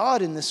treat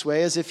God in this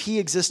way as if he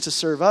exists to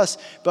serve us,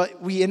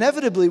 but we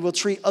inevitably will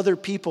treat other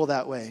people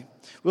that way.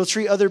 We'll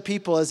treat other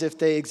people as if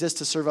they exist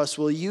to serve us.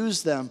 We'll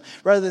use them.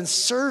 Rather than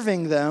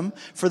serving them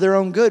for their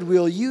own good,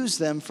 we'll use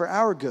them for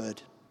our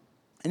good.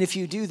 And if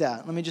you do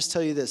that, let me just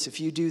tell you this, if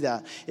you do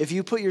that, if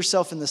you put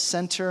yourself in the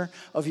center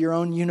of your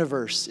own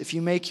universe, if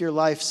you make your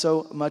life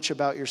so much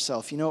about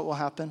yourself, you know what will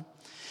happen?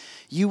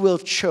 You will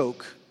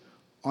choke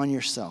on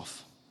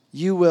yourself.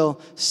 You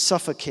will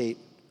suffocate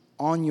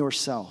on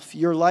yourself.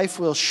 Your life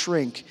will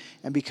shrink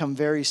and become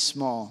very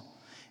small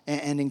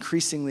and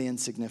increasingly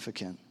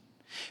insignificant.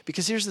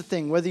 Because here's the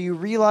thing, whether you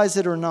realize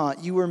it or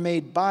not, you were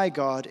made by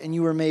God and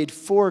you were made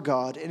for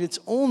God. And it's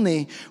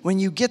only when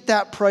you get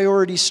that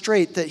priority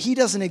straight that he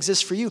doesn't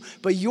exist for you,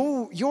 but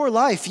your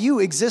life, you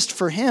exist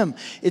for him.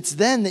 It's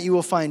then that you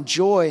will find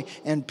joy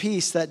and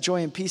peace, that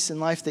joy and peace in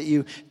life that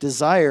you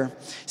desire.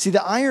 See,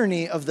 the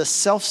irony of the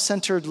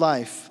self-centered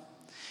life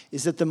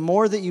is that the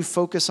more that you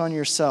focus on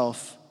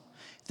yourself,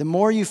 the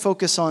more you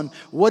focus on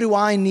what do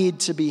I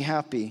need to be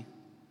happy,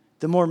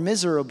 the more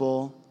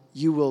miserable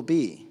you will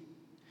be.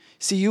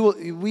 See,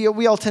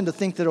 we all tend to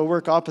think that it'll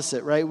work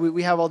opposite, right?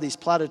 We have all these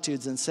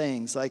platitudes and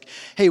sayings like,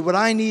 hey, what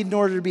I need in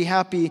order to be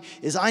happy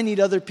is I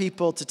need other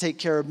people to take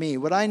care of me.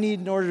 What I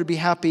need in order to be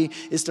happy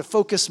is to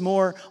focus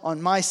more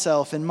on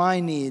myself and my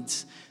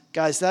needs.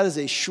 Guys, that is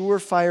a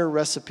surefire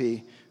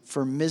recipe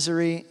for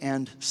misery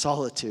and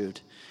solitude.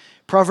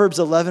 Proverbs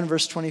 11,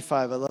 verse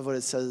 25, I love what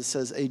it says. It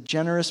says, a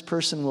generous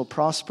person will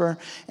prosper,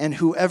 and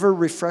whoever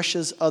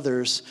refreshes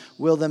others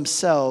will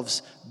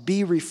themselves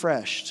be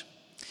refreshed.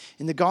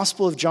 In the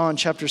Gospel of John,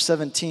 chapter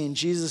 17,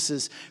 Jesus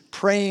is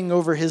praying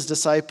over his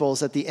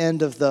disciples at the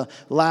end of the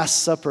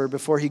Last Supper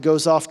before he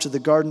goes off to the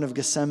Garden of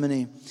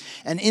Gethsemane.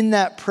 And in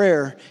that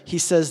prayer, he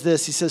says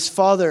this. He says,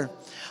 Father,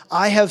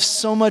 I have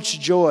so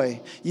much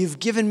joy. You've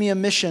given me a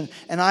mission,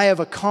 and I have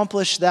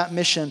accomplished that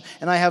mission,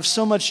 and I have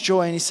so much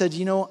joy. And he said,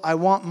 I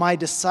want my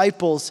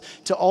disciples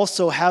to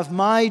also have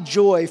my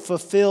joy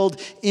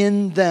fulfilled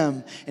in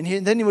them.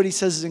 And then what he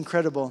says is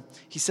incredible.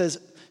 He says,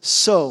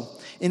 so,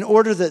 in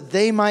order that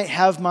they might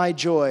have my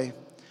joy,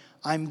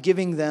 I'm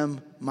giving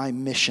them my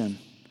mission.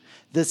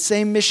 The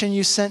same mission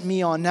you sent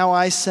me on, now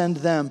I send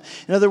them.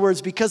 In other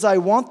words, because I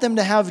want them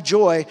to have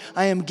joy,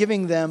 I am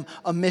giving them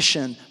a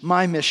mission,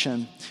 my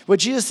mission. What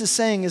Jesus is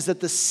saying is that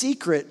the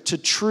secret to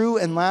true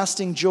and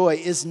lasting joy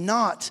is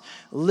not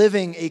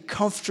living a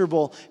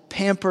comfortable,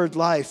 pampered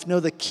life. No,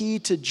 the key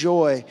to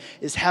joy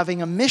is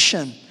having a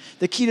mission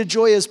The key to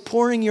joy is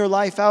pouring your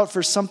life out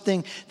for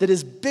something that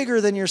is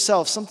bigger than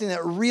yourself, something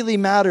that really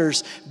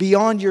matters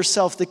beyond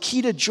yourself. The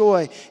key to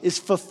joy is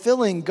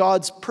fulfilling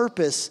God's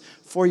purpose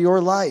for your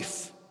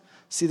life.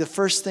 See, the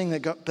first thing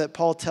that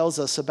Paul tells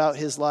us about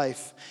his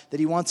life, that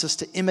he wants us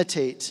to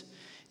imitate,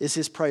 is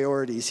his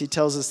priorities. He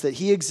tells us that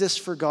he exists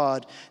for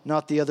God,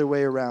 not the other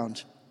way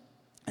around.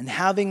 And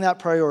having that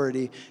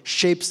priority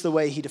shapes the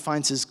way he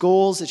defines his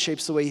goals. It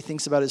shapes the way he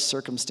thinks about his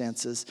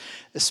circumstances,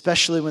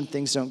 especially when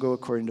things don't go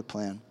according to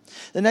plan.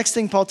 The next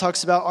thing Paul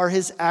talks about are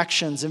his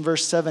actions. In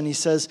verse 7, he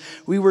says,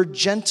 "We were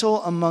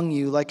gentle among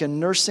you, like a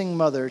nursing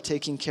mother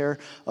taking care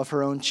of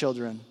her own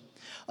children."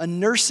 A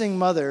nursing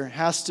mother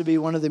has to be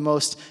one of the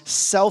most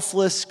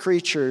selfless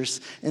creatures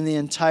in the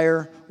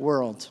entire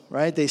world,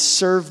 right? They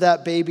serve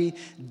that baby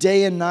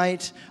day and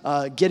night,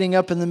 getting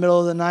up in the middle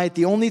of the night.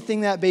 The only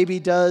thing that baby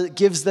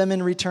gives them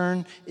in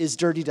return is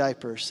dirty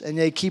diapers, and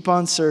they keep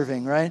on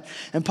serving, right?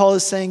 And Paul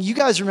is saying, you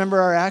guys remember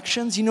our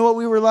actions? You know what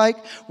we were like?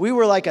 We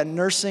were like a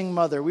nursing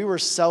mother. We were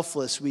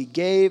selfless. We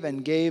gave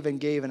and gave and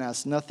gave and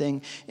asked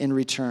nothing in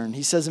return.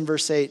 He says in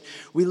verse 8,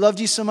 "We loved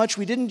you so much,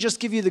 we didn't just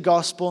give you the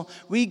gospel,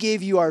 we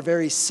gave you our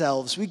very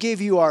selves. We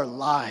gave you our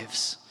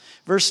lives."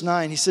 Verse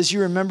 9, he says,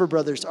 "You remember,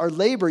 brothers, our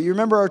labor. You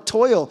remember our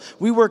toil.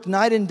 We worked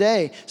night and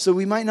day so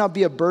we might not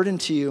be a burden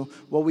to you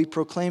while we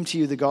proclaim to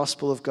you the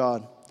gospel of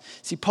God."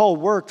 See, Paul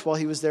worked while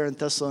he was there in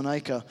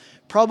Thessalonica,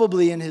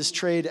 probably in his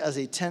trade as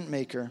a tent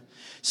maker.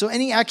 So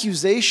any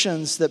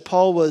accusations that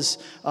Paul was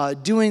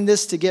doing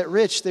this to get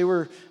rich, they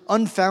were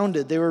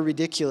unfounded. They were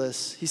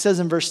ridiculous. He says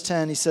in verse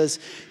 10, he says,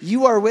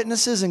 "You are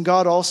witnesses, and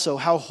God also,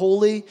 how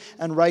holy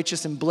and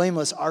righteous and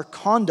blameless our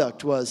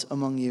conduct was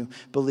among you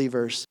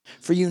believers.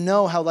 For you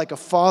know how, like a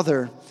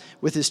father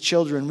with his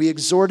children, we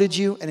exhorted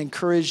you and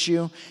encouraged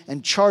you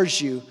and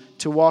charged you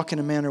to walk in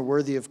a manner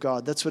worthy of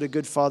God." That's what a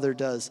good father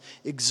does.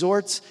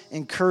 Exhorts,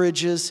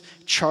 encourages,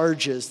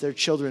 charges their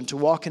children to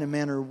walk in a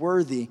manner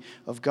worthy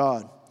of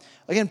God.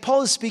 Again,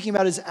 Paul is speaking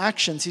about his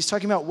actions. He's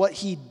talking about what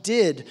he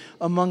did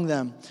among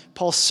them.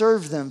 Paul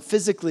served them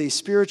physically,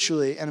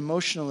 spiritually, and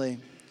emotionally.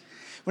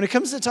 When it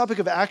comes to the topic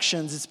of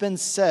actions, it's been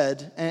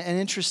said, and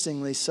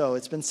interestingly so,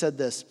 it's been said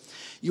this: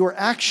 your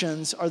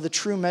actions are the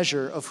true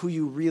measure of who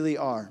you really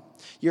are.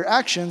 Your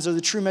actions are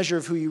the true measure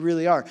of who you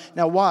really are.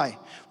 Now, why?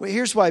 Well,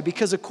 here's why.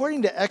 Because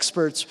according to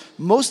experts,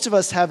 most of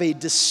us have a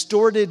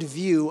distorted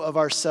view of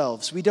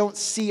ourselves. We don't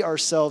see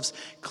ourselves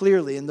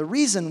clearly. And the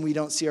reason we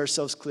don't see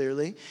ourselves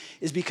clearly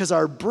is because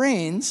our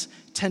brains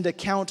tend to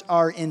count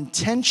our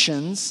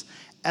intentions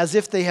as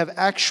if they have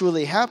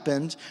actually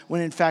happened,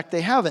 when in fact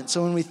they haven't.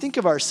 So when we think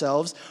of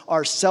ourselves,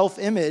 our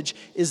self-image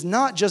is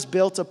not just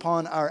built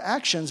upon our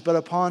actions, but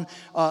upon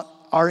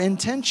our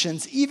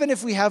intentions, even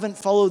if we haven't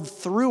followed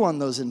through on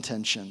those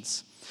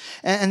intentions.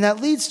 And that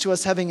leads to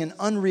us having an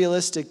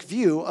unrealistic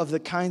view of the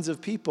kinds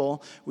of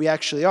people we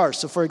actually are.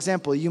 So for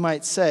example, you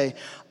might say,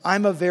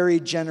 "I'm a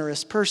very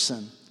generous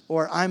person,"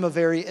 or "I'm a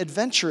very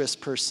adventurous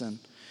person."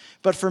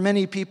 But for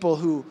many people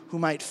who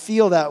might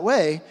feel that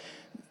way,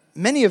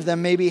 many of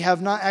them maybe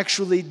have not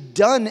actually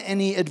done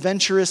any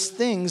adventurous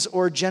things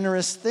or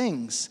generous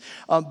things.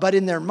 But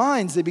in their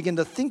minds, they begin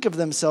to think of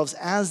themselves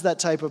as that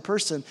type of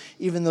person,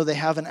 even though they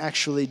haven't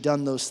actually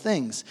done those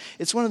things.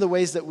 It's one of the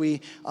ways that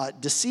we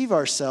deceive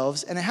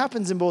ourselves, and it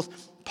happens in both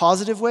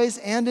positive ways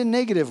and in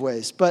negative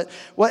ways. But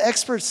what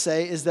experts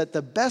say is that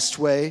the best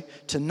way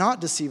to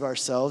not deceive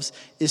ourselves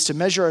is to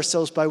measure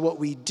ourselves by what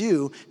we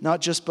do,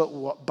 not just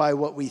by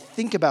what we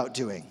think about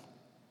doing.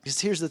 Because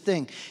here's the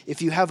thing,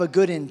 if you have a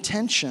good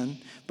intention,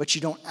 but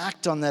you don't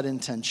act on that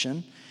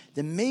intention,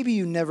 then maybe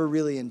you never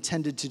really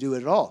intended to do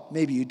it at all.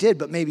 Maybe you did,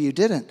 but maybe you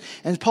didn't.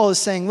 And Paul is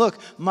saying, look,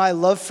 my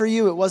love for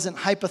you, it wasn't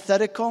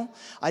hypothetical.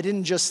 I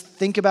didn't just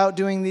think about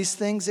doing these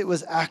things. It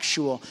was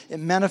actual. It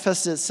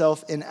manifested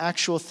itself in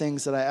actual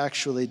things that I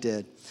actually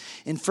did.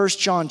 In 1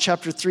 John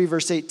chapter 3,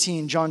 verse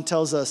 18, John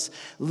tells us,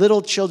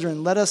 "Little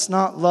children, let us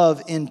not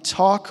love in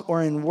talk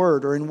or in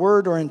word or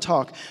in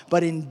talk,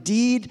 but in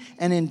deed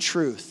and in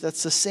truth."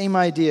 That's the same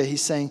idea.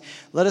 He's saying,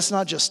 let us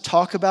not just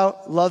talk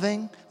about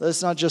loving, let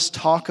us not just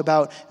talk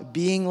about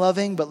being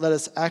loving, but let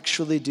us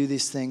actually do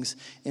these things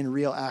in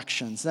real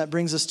actions. And that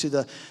brings us to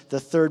the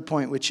third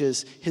point, which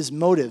is his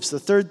motives. The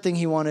third thing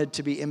he wanted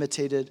to be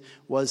imitated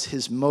was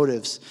his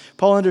motives.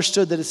 Paul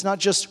understood that it's not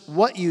just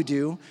what you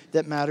do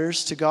that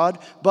matters to God,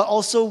 but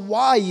also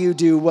why you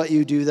do what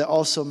you do that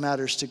also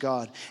matters to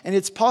God. And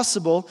it's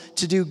possible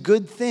to do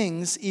good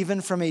things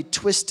even from a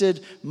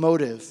twisted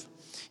motive.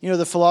 You know,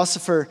 the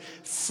philosopher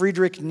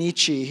Friedrich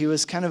Nietzsche, he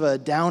was kind of a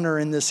downer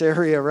in this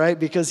area, right?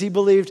 Because he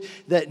believed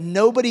that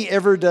nobody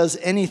ever does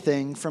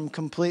anything from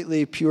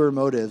completely pure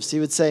motives. He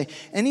would say,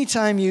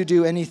 anytime you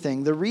do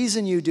anything, the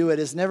reason you do it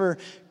is never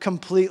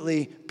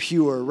completely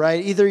pure,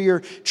 right? Either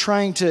you're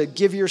trying to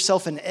give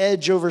yourself an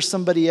edge over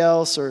somebody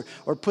else or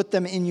put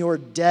them in your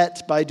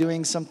debt by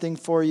doing something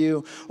for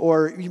you,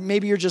 or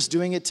maybe you're just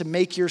doing it to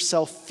make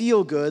yourself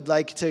feel good,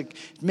 like to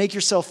make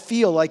yourself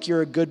feel like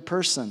you're a good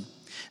person.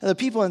 And the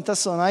people in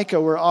Thessalonica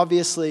were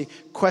obviously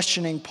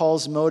questioning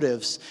Paul's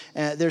motives.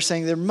 And they're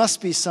saying there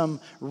must be some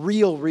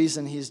real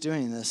reason he's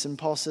doing this. And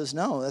Paul says,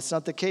 no, that's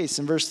not the case.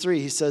 In verse 3,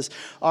 he says,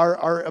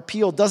 our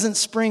appeal doesn't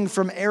spring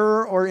from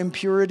error or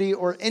impurity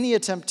or any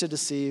attempt to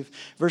deceive.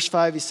 Verse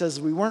 5, he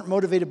says, we weren't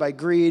motivated by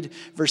greed.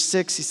 Verse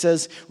 6, he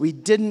says, we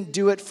didn't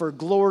do it for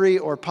glory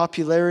or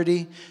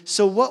popularity.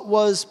 So what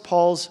was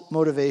Paul's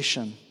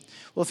motivation?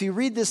 Well, if you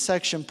read this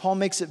section, Paul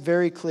makes it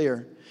very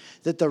clear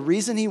that the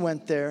reason he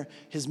went there,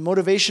 his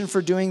motivation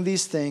for doing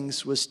these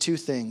things was two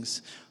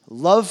things: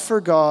 love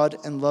for God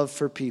and love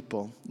for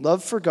people.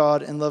 Love for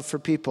God and love for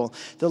people.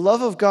 The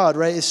love of God,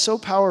 right, is so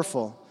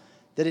powerful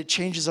that it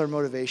changes our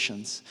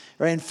motivations.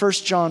 Right? In 1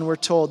 John, we're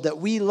told that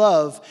we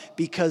love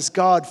because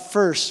God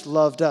first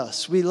loved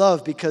us. We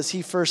love because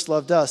he first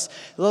loved us.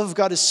 The love of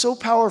God is so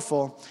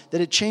powerful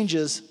that it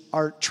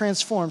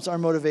transforms our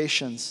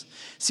motivations.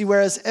 See,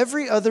 whereas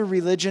every other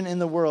religion in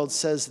the world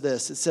says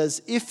this, it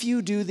says, if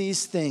you do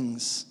these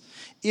things,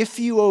 if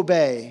you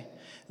obey,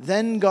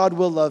 then God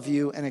will love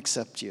you and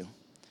accept you.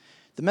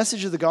 The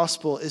message of the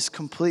gospel is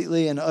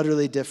completely and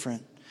utterly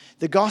different.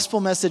 The gospel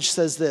message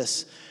says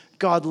this: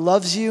 God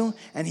loves you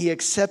and he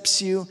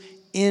accepts you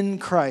in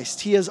Christ.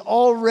 He has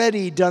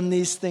already done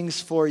these things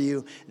for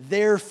you.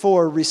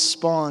 Therefore,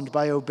 respond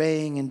by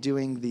obeying and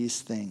doing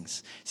these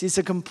things. See, it's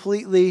a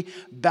completely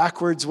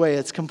backwards way.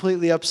 It's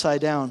completely upside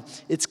down.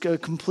 It's a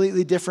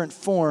completely different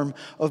form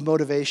of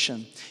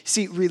motivation.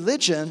 See,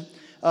 religion,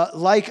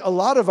 like a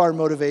lot of our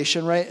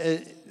motivation,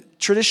 right?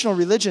 Traditional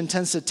religion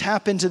tends to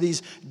tap into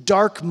these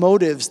dark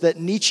motives that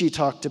Nietzsche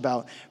talked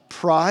about.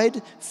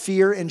 Pride,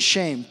 fear, and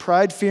shame.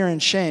 Pride, fear,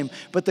 and shame.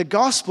 But the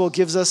gospel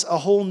gives us a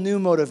whole new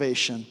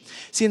motivation.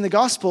 See, in the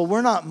gospel,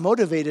 we're not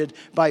motivated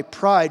by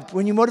pride.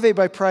 When you motivate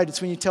by pride, it's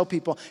when you tell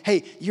people,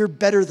 hey, you're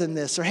better than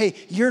this, or hey,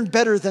 you're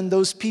better than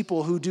those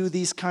people who do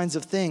these kinds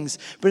of things.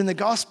 But in the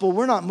gospel,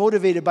 we're not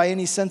motivated by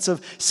any sense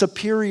of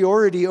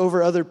superiority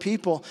over other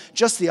people.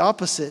 Just the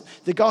opposite.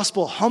 The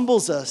gospel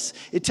humbles us.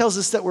 It tells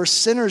us that we're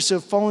sinners who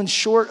have fallen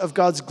short of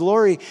God's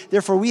glory.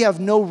 Therefore, we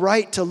have no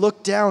right to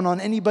look down on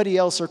anybody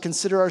else or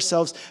consider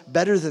ourselves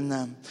better than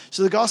them.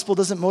 So the gospel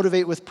doesn't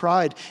motivate with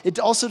pride. It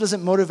also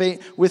doesn't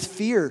motivate with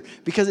fear,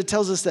 because it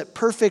tells us that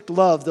perfect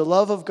love, the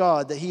love of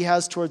God that he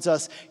has towards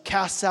us,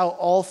 casts out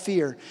all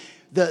fear.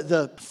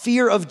 The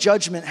fear of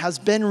judgment has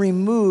been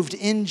removed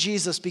in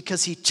Jesus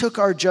because he took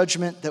our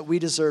judgment that we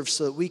deserve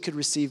so that we could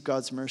receive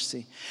God's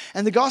mercy.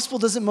 And the gospel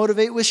doesn't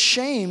motivate with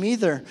shame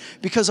either,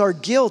 because our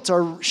guilt,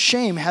 our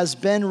shame has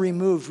been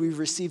removed. We've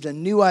received a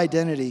new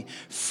identity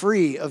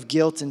free of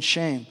guilt and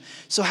shame.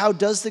 So how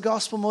does the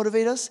gospel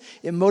motivate us?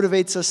 It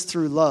motivates us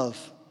through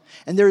love.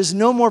 And there is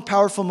no more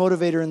powerful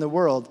motivator in the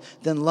world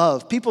than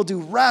love. People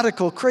do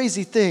radical,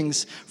 crazy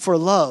things for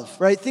love,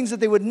 right? Things that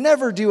they would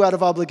never do out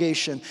of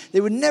obligation. They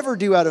would never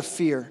do out of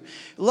fear.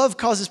 Love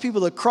causes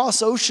people to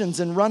cross oceans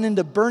and run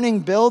into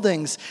burning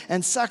buildings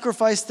and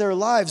sacrifice their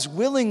lives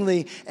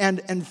willingly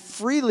and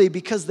freely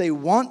because they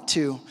want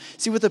to.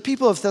 See, what the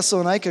people of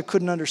Thessalonica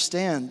couldn't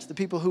understand, the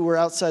people who were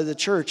outside the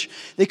church,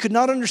 they could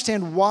not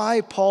understand why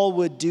Paul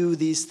would do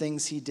these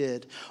things he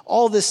did.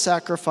 All this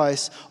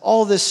sacrifice,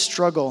 all this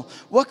struggle.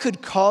 What could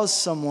cause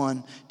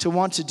someone to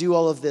want to do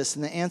all of this?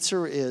 And the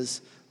answer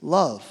is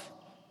love.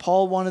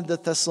 Paul wanted the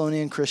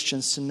Thessalonian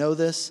Christians to know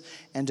this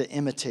and to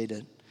imitate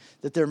it.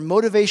 That their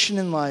motivation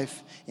in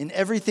life, in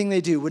everything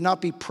they do, would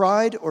not be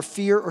pride or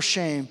fear or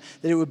shame,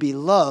 that it would be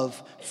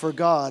love for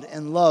God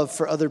and love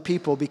for other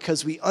people,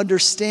 because we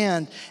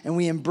understand and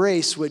we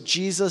embrace what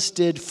Jesus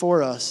did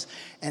for us.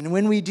 And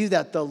when we do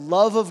that, the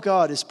love of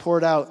God is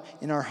poured out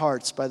in our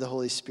hearts by the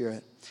Holy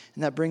Spirit.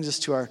 And that brings us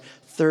to our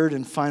third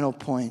and final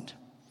point.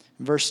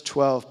 In verse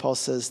 12, Paul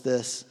says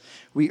this: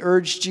 we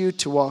urged you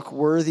to walk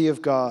worthy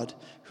of God,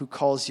 who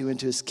calls you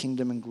into his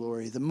kingdom and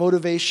glory. The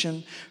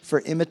motivation for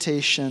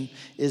imitation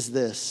is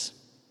this: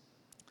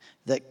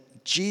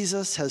 that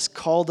Jesus has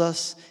called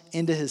us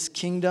into his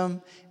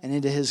kingdom and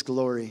into his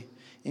glory.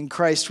 In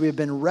Christ, we have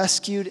been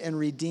rescued and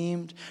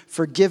redeemed,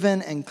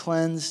 forgiven and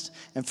cleansed,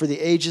 and for the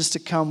ages to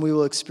come, we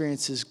will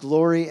experience his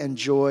glory and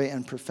joy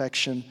and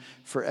perfection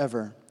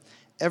forever.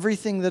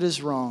 Everything that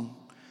is wrong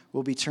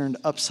will be turned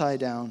upside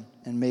down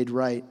and made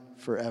right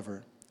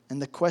forever.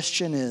 And the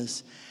question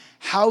is,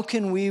 how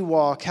can we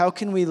walk, how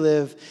can we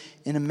live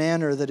in a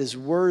manner that is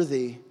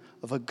worthy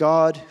of a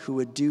God who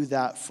would do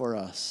that for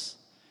us?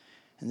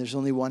 And there's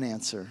only one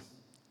answer,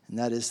 and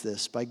that is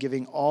this: by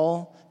giving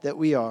all that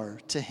we are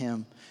to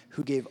him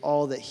who gave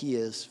all that he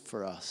is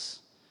for us.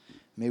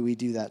 May we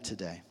do that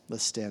today.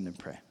 Let's stand and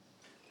pray.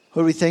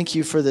 Lord, we thank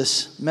you for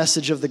this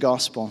message of the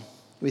gospel.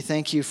 We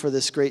thank you for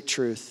this great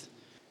truth.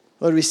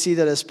 Lord, we see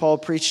that as Paul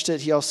preached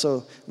it, he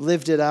also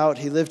lived it out.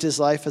 He lived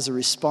his life as a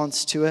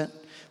response to it.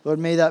 Lord,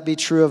 may that be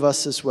true of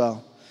us as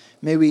well.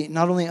 May we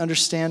not only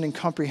understand and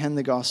comprehend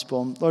the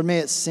gospel, Lord, may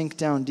it sink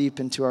down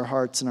deep into our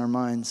hearts and our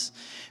minds.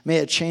 May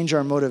it change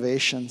our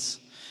motivations.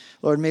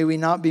 Lord, may we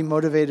not be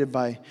motivated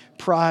by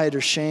pride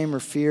or shame or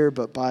fear,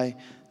 but by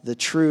the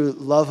true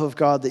love of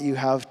God that you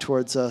have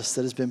towards us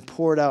that has been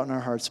poured out in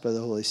our hearts by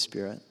the Holy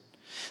Spirit.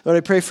 Lord,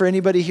 I pray for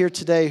anybody here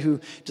today who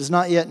does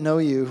not yet know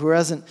you, who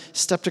hasn't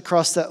stepped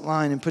across that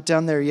line and put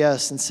down their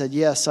yes and said,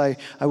 yes, I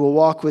will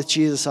walk with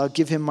Jesus. I'll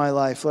give him my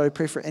life. Lord, I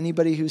pray for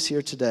anybody who's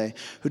here today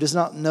who does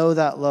not know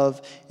that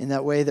love in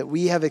that way that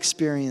we have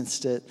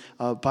experienced it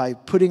by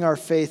putting our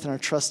faith and our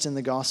trust in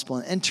the gospel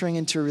and entering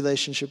into a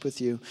relationship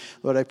with you.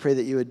 Lord, I pray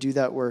that you would do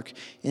that work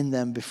in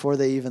them before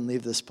they even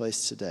leave this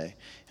place today.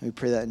 And we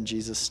pray that in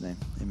Jesus' name.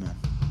 Amen.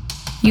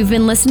 You've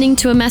been listening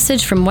to a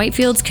message from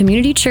Whitefields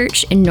Community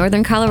Church in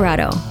Northern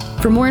Colorado.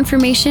 For more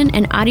information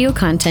and audio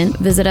content,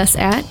 visit us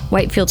at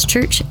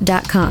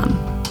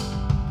whitefieldschurch.com.